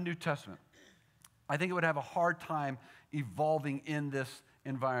told in the New Testament, I think it would have a hard time evolving in this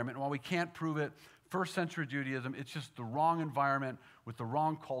environment. And while we can't prove it, first century Judaism, it's just the wrong environment with the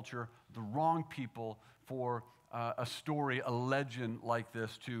wrong culture, the wrong people for a story, a legend like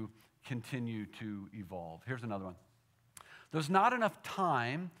this to continue to evolve. Here's another one. There's not enough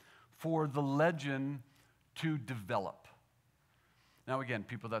time for the legend to develop. Now again,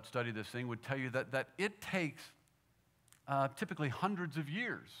 people that study this thing would tell you that it takes typically hundreds of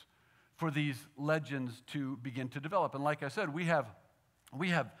years for these legends to begin to develop. And like I said, we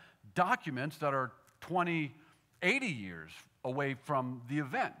have documents that are 20, 80 years away from the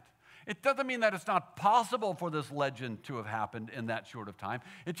event. It doesn't mean that it's not possible for this legend to have happened in that short of time.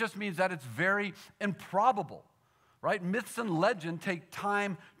 It just means that it's very improbable, right? Myths and legend take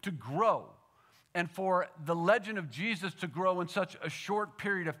time to grow. And for the legend of Jesus to grow in such a short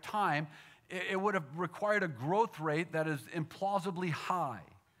period of time, it would have required a growth rate that is implausibly high.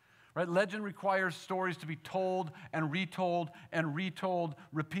 Right? Legend requires stories to be told and retold,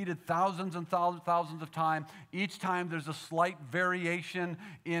 repeated thousands and thousands of times. Each time there's a slight variation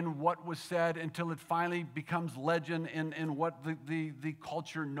in what was said until it finally becomes legend in what the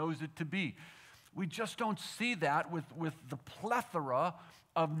culture knows it to be. We just don't see that with the plethora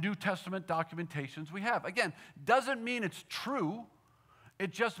of New Testament documentations we have. Again, doesn't mean it's true.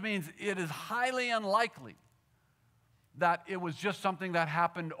 It just means it is highly unlikely that it was just something that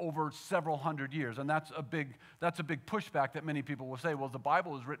happened over several hundred years. And that's a big pushback that many people will say, well, the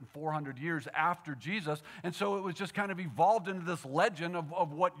Bible was written 400 years after Jesus, and so it was just kind of evolved into this legend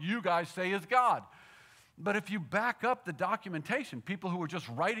of what you guys say is God. But if you back up the documentation, people who were just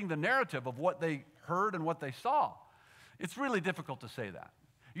writing the narrative of what they heard and what they saw, it's really difficult to say that.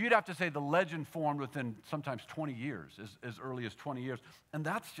 You'd have to say the legend formed within sometimes 20 years, as early as 20 years, and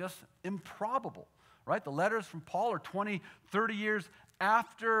that's just improbable, right? The letters from Paul are 20, 30 years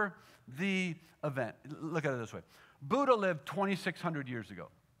after the event. Look at it this way. Buddha lived 2,600 years ago,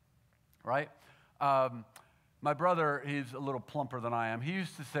 right? My brother, he's a little plumper than I am. He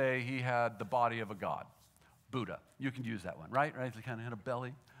used to say he had the body of a god. Buddha. You can use that one, right? Right? He kind of had a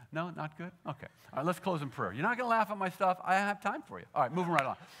belly. No, not good? Okay. All right, let's close in prayer. You're not going to laugh at my stuff. I have time for you. All right, moving right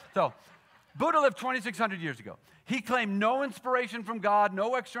on. So, Buddha lived 2,600 years ago. He claimed no inspiration from God,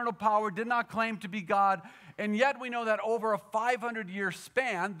 no external power, did not claim to be God, and yet we know that over a 500-year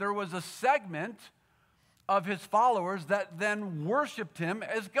span, there was a segment of his followers that then worshiped him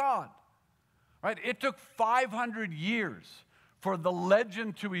as God. Right? It took 500 years for the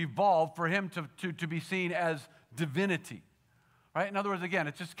legend to evolve, for him to be seen as divinity. Right? In other words, again,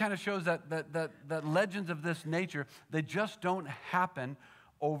 it just kind of shows that legends of this nature, they just don't happen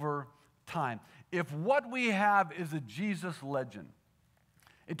over time. If what we have is a Jesus legend,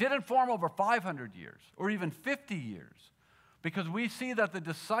 it didn't form over 500 years or even 50 years, because we see that the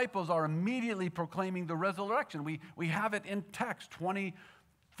disciples are immediately proclaiming the resurrection. We have it in text 20,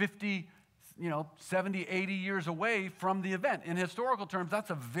 50, 70, 80 years away from the event. In historical terms, that's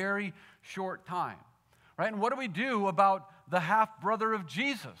a very short time. Right? And what do we do about the half-brother of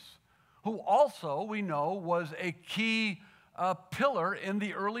Jesus, who also, we know, was a key pillar in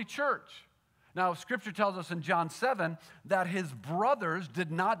the early church? Now, Scripture tells us in John 7 that his brothers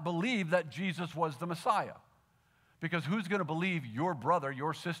did not believe that Jesus was the Messiah. Because who's going to believe your brother,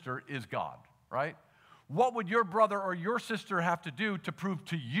 your sister, is God, right? What would your brother or your sister have to do to prove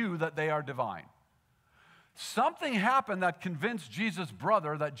to you that they are divine? Something happened that convinced Jesus'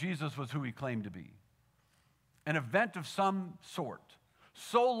 brother that Jesus was who he claimed to be. An event of some sort,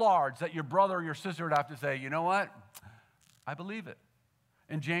 so large that your brother or your sister would have to say, you know what? I believe it.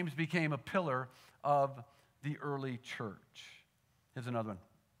 And James became a pillar of the early church. Here's another one.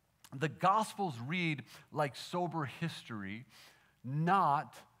 The Gospels read like sober history,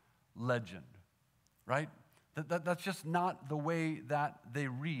 not legend, right? That's just not the way that they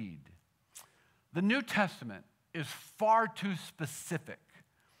read. The New Testament is far too specific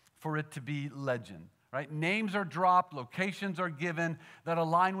for it to be legend, right? Names are dropped, locations are given that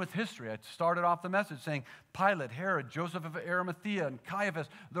align with history. I started off the message saying Pilate, Herod, Joseph of Arimathea, and Caiaphas,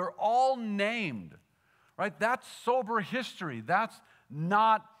 they're all named, right? That's sober history. That's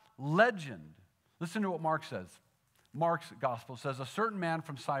not legend. Listen to what Mark says. Mark's gospel says, a certain man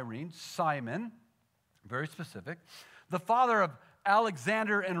from Cyrene, Simon, very specific, the father of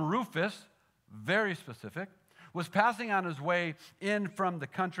Alexander and Rufus, very specific, was passing on his way in from the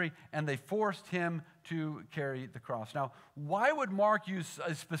country, and they forced him to carry the cross. Now, why would Mark use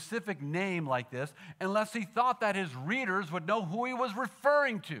a specific name like this unless he thought that his readers would know who he was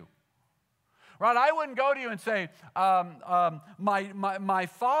referring to? Right? I wouldn't go to you and say, my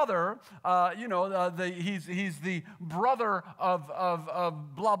father, he's the brother of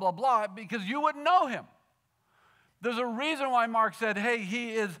blah, blah, blah, because you wouldn't know him. There's a reason why Mark said, hey,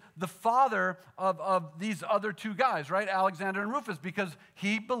 he is the father of these other two guys, right? Alexander and Rufus, because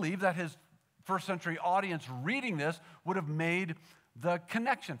he believed that his first century audience reading this would have made the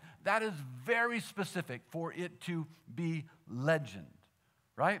connection. That is very specific for it to be legend,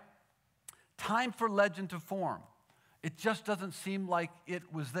 right? Time for legend to form. It just doesn't seem like it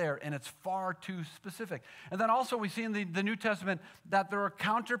was there, and it's far too specific. And then also we see in the New Testament that there are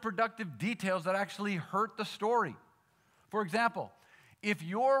counterproductive details that actually hurt the story. For example, if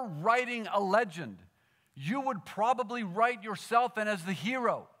you're writing a legend, you would probably write yourself in as the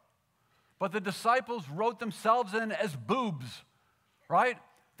hero. But the disciples wrote themselves in as boobs, right?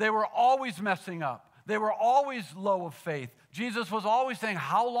 They were always messing up. They were always low of faith. Jesus was always saying,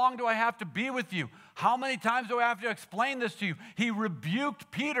 how long do I have to be with you? How many times do I have to explain this to you? He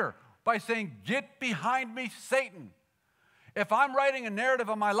rebuked Peter by saying, get behind me, Satan. If I'm writing a narrative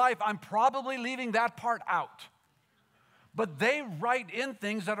of my life, I'm probably leaving that part out. But they write in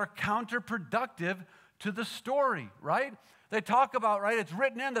things that are counterproductive to the story, right? They talk about, right, it's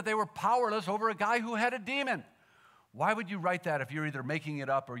written in that they were powerless over a guy who had a demon. Why would you write that if you're either making it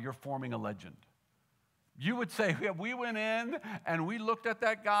up or you're forming a legend? You would say, yeah, we went in and we looked at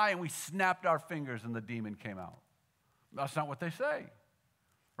that guy and we snapped our fingers and the demon came out. That's not what they say,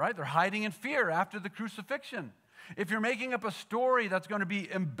 right? They're hiding in fear after the crucifixion. If you're making up a story that's going to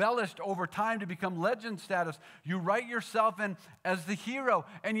be embellished over time to become legend status, you write yourself in as the hero,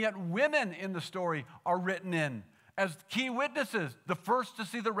 and yet women in the story are written in as key witnesses, the first to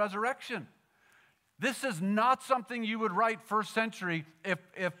see the resurrection. This is not something you would write first century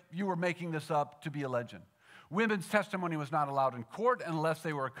if you were making this up to be a legend. Women's testimony was not allowed in court unless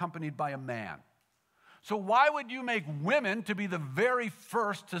they were accompanied by a man. So why would you make women to be the very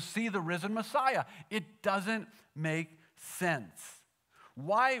first to see the risen Messiah? It doesn't make sense.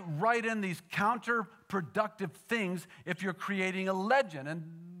 Why write in these counterproductive things if you're creating a legend? And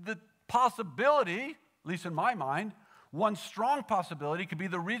the possibility, at least in my mind, one strong possibility could be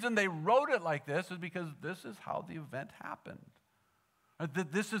the reason they wrote it like this is because this is how the event happened.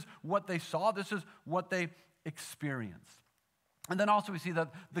 This is what they saw. This is what they experienced. And then also we see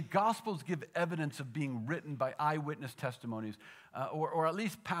that the Gospels give evidence of being written by eyewitness testimonies, or at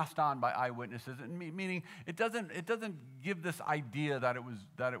least passed on by eyewitnesses. Meaning it doesn't give this idea that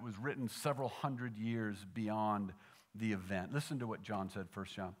it was written several hundred years beyond the event. Listen to what John said, 1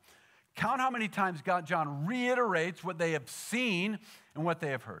 John. Count how many times John reiterates what they have seen and what they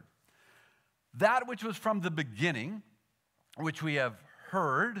have heard. That which was from the beginning, which we have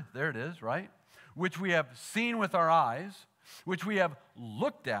heard, there it is, right? Which we have seen with our eyes, which we have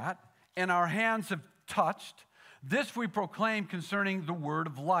looked at, and our hands have touched. This we proclaim concerning the word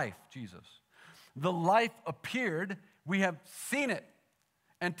of life, Jesus. The life appeared, we have seen it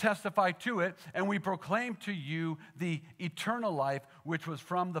and testify to it, and we proclaim to you the eternal life which was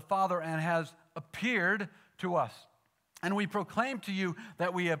from the Father and has appeared to us. And we proclaim to you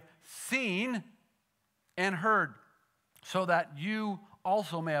that we have seen and heard, so that you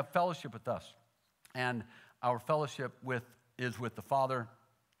also may have fellowship with us. And our fellowship is with the Father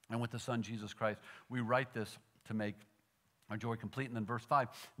and with the Son, Jesus Christ. We write this to make our joy complete. And then verse 5,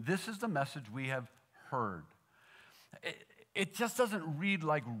 this is the message we have heard. It just doesn't read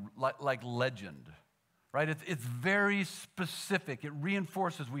like legend, right? It's very specific. It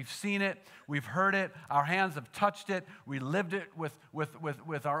reinforces we've seen it, we've heard it, our hands have touched it, we lived it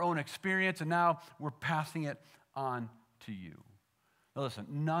with our own experience, and now we're passing it on to you. Now listen,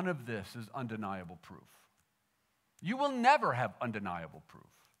 none of this is undeniable proof. You will never have undeniable proof.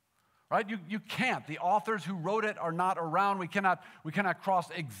 right? You can't. The authors who wrote it are not around. We cannot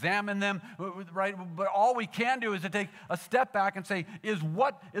cross-examine them, right? But all we can do is to take a step back and say, is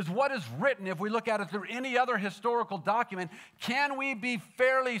what is written, if we look at it through any other historical document, can we be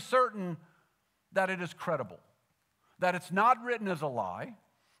fairly certain that it is credible, that it's not written as a lie,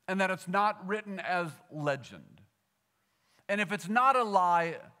 and that it's not written as legend? And if it's not a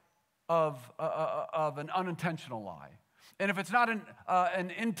lie of an unintentional lie, and if it's not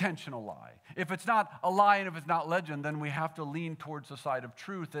an intentional lie, if it's not a lie and if it's not legend, then we have to lean towards the side of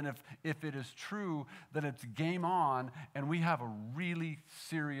truth. And if it is true, then it's game on, and we have a really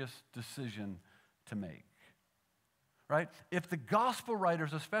serious decision to make, right? If the gospel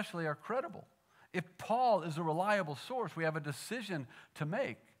writers especially are credible, if Paul is a reliable source, we have a decision to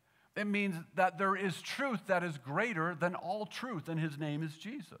make. It means that there is truth that is greater than all truth, and his name is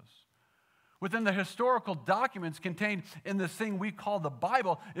Jesus. Within the historical documents contained in this thing we call the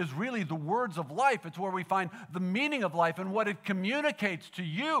Bible is really the words of life. It's where we find the meaning of life, and what it communicates to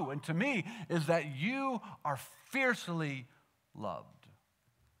you and to me is that you are fiercely loved.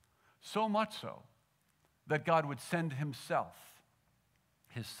 So much so that God would send himself,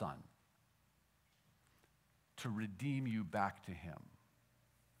 his son, to redeem you back to him.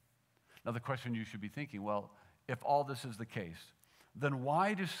 Now the question you should be thinking, well, if all this is the case, then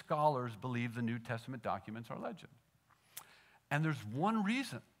why do scholars believe the New Testament documents are legend? And there's one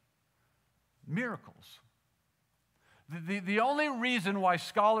reason: miracles. The only reason why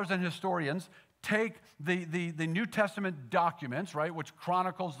scholars and historians take the New Testament documents, right, which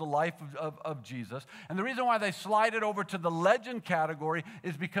chronicles the life of Jesus, and the reason why they slide it over to the legend category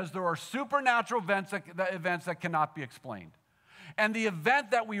is because there are supernatural events that cannot be explained. And the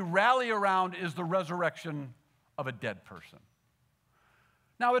event that we rally around is the resurrection of a dead person.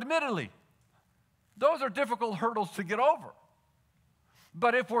 Now, admittedly, those are difficult hurdles to get over.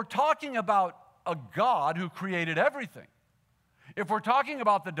 But if we're talking about a God who created everything, if we're talking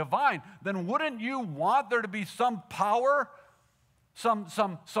about the divine, then wouldn't you want there to be some power, some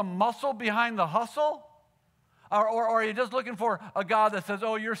muscle behind the hustle? Or are you just looking for a God that says,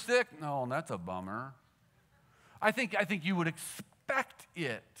 oh, you're sick? No, that's a bummer. I think you would expect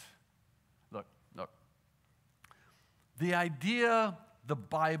it. Look. The idea the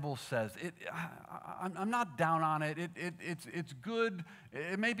Bible says, I'm not down on it. It's good.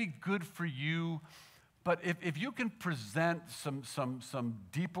 It may be good for you, but if you can present some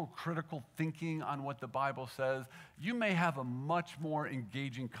deeper critical thinking on what the Bible says, you may have a much more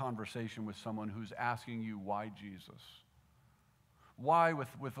engaging conversation with someone who's asking you, why Jesus? Why,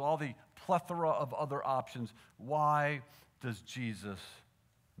 with all the plethora of other options, why does Jesus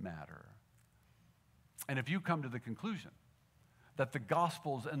matter? And if you come to the conclusion that the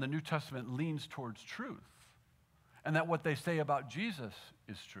Gospels and the New Testament leans towards truth, and that what they say about Jesus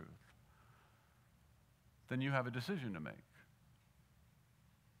is truth, then you have a decision to make.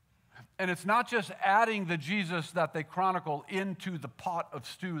 And it's not just adding the Jesus that they chronicle into the pot of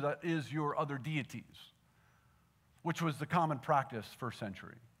stew that is your other deities, which was the common practice first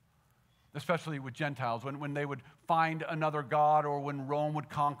century, especially with Gentiles. When they would find another god, or when Rome would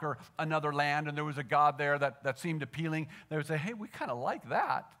conquer another land and there was a god there that seemed appealing, they would say, hey, we kind of like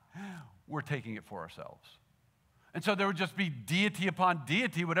that. We're taking it for ourselves. And so there would just be deity upon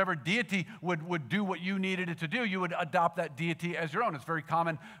deity. Whatever deity would do what you needed it to do, you would adopt that deity as your own. It's very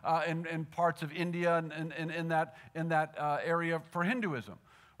common in parts of India and in that area for Hinduism.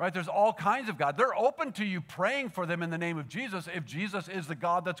 Right? There's all kinds of gods. They're open to you praying for them in the name of Jesus if Jesus is the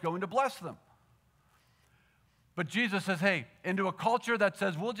God that's going to bless them. But Jesus says, hey, into a culture that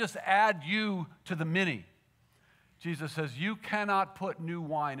says, we'll just add you to the mini. Jesus says, you cannot put new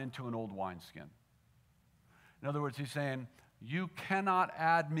wine into an old wineskin. In other words, he's saying, you cannot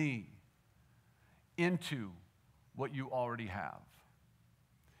add me into what you already have.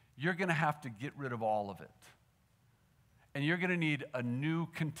 You're going to have to get rid of all of it. And you're going to need a new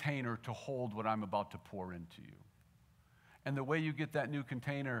container to hold what I'm about to pour into you. And the way you get that new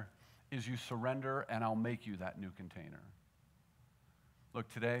container is you surrender, and I'll make you that new container. Look,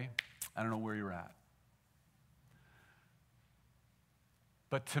 today, I don't know where you're at.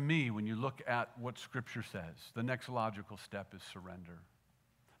 But to me, when you look at what Scripture says, the next logical step is surrender.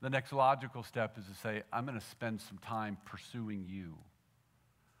 The next logical step is to say, I'm going to spend some time pursuing you.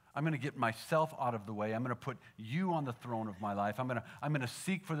 I'm going to get myself out of the way. I'm going to put you on the throne of my life. I'm going to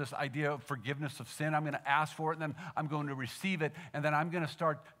seek for this idea of forgiveness of sin. I'm going to ask for it, and then I'm going to receive it, and then I'm going to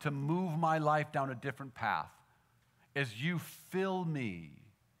start to move my life down a different path. As you fill me,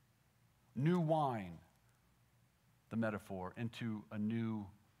 new wine, the metaphor, into a new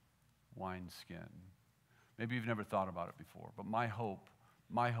wineskin. Maybe you've never thought about it before, but my hope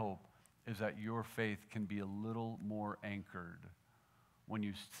is that your faith can be a little more anchored when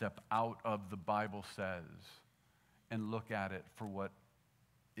you step out of the Bible says and look at it for what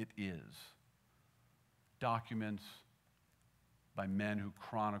it is. Documents by men who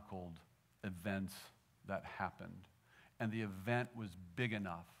chronicled events that happened. And the event was big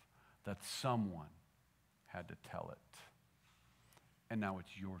enough that someone had to tell it. And now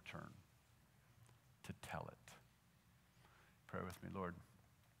it's your turn to tell it. Pray with me, Lord.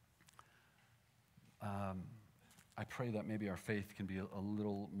 I pray that maybe our faith can be a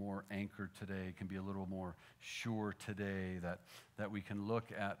little more anchored today, can be a little more sure today, that we can look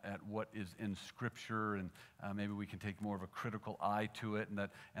at what is in Scripture, and maybe we can take more of a critical eye to it, and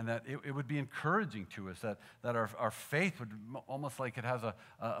that it would be encouraging to us, that our faith would almost like it has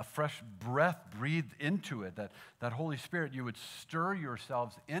a fresh breath breathed into it, that Holy Spirit, you would stir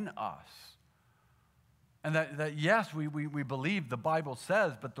yourselves in us. And that yes, we believe the Bible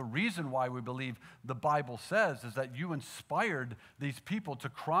says, but the reason why we believe the Bible says is that you inspired these people to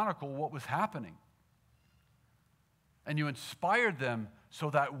chronicle what was happening. And you inspired them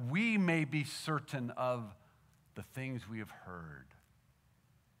so that we may be certain of the things we have heard.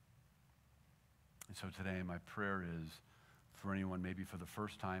 And so today my prayer is for anyone maybe for the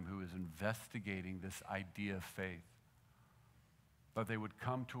first time who is investigating this idea of faith, that they would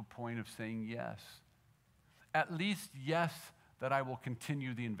come to a point of saying yes. At least, yes, that I will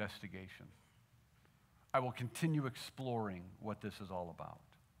continue the investigation. I will continue exploring what this is all about.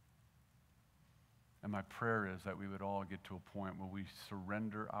 And my prayer is that we would all get to a point where we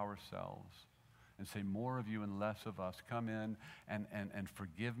surrender ourselves and say, more of you and less of us. Come in and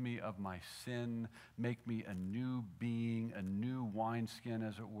forgive me of my sin. Make me a new being, a new wineskin,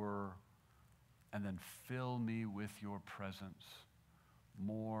 as it were. And then fill me with your presence,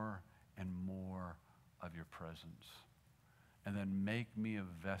 more and more of your presence. And then make me a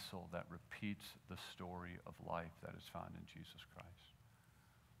vessel that repeats the story of life that is found in Jesus Christ.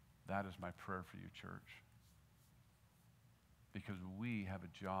 That is my prayer for you, church. Because we have a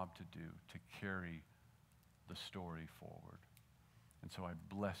job to do to carry the story forward. And so I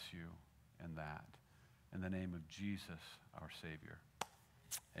bless you in that. In the name of Jesus, our Savior.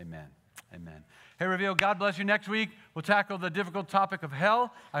 Amen. Amen. Hey, Reveal, God bless you. Next week, we'll tackle the difficult topic of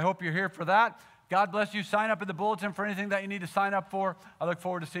hell. I hope you're here for that. God bless you. Sign up in the bulletin for anything that you need to sign up for. I look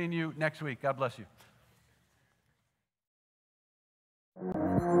forward to seeing you next week. God bless you.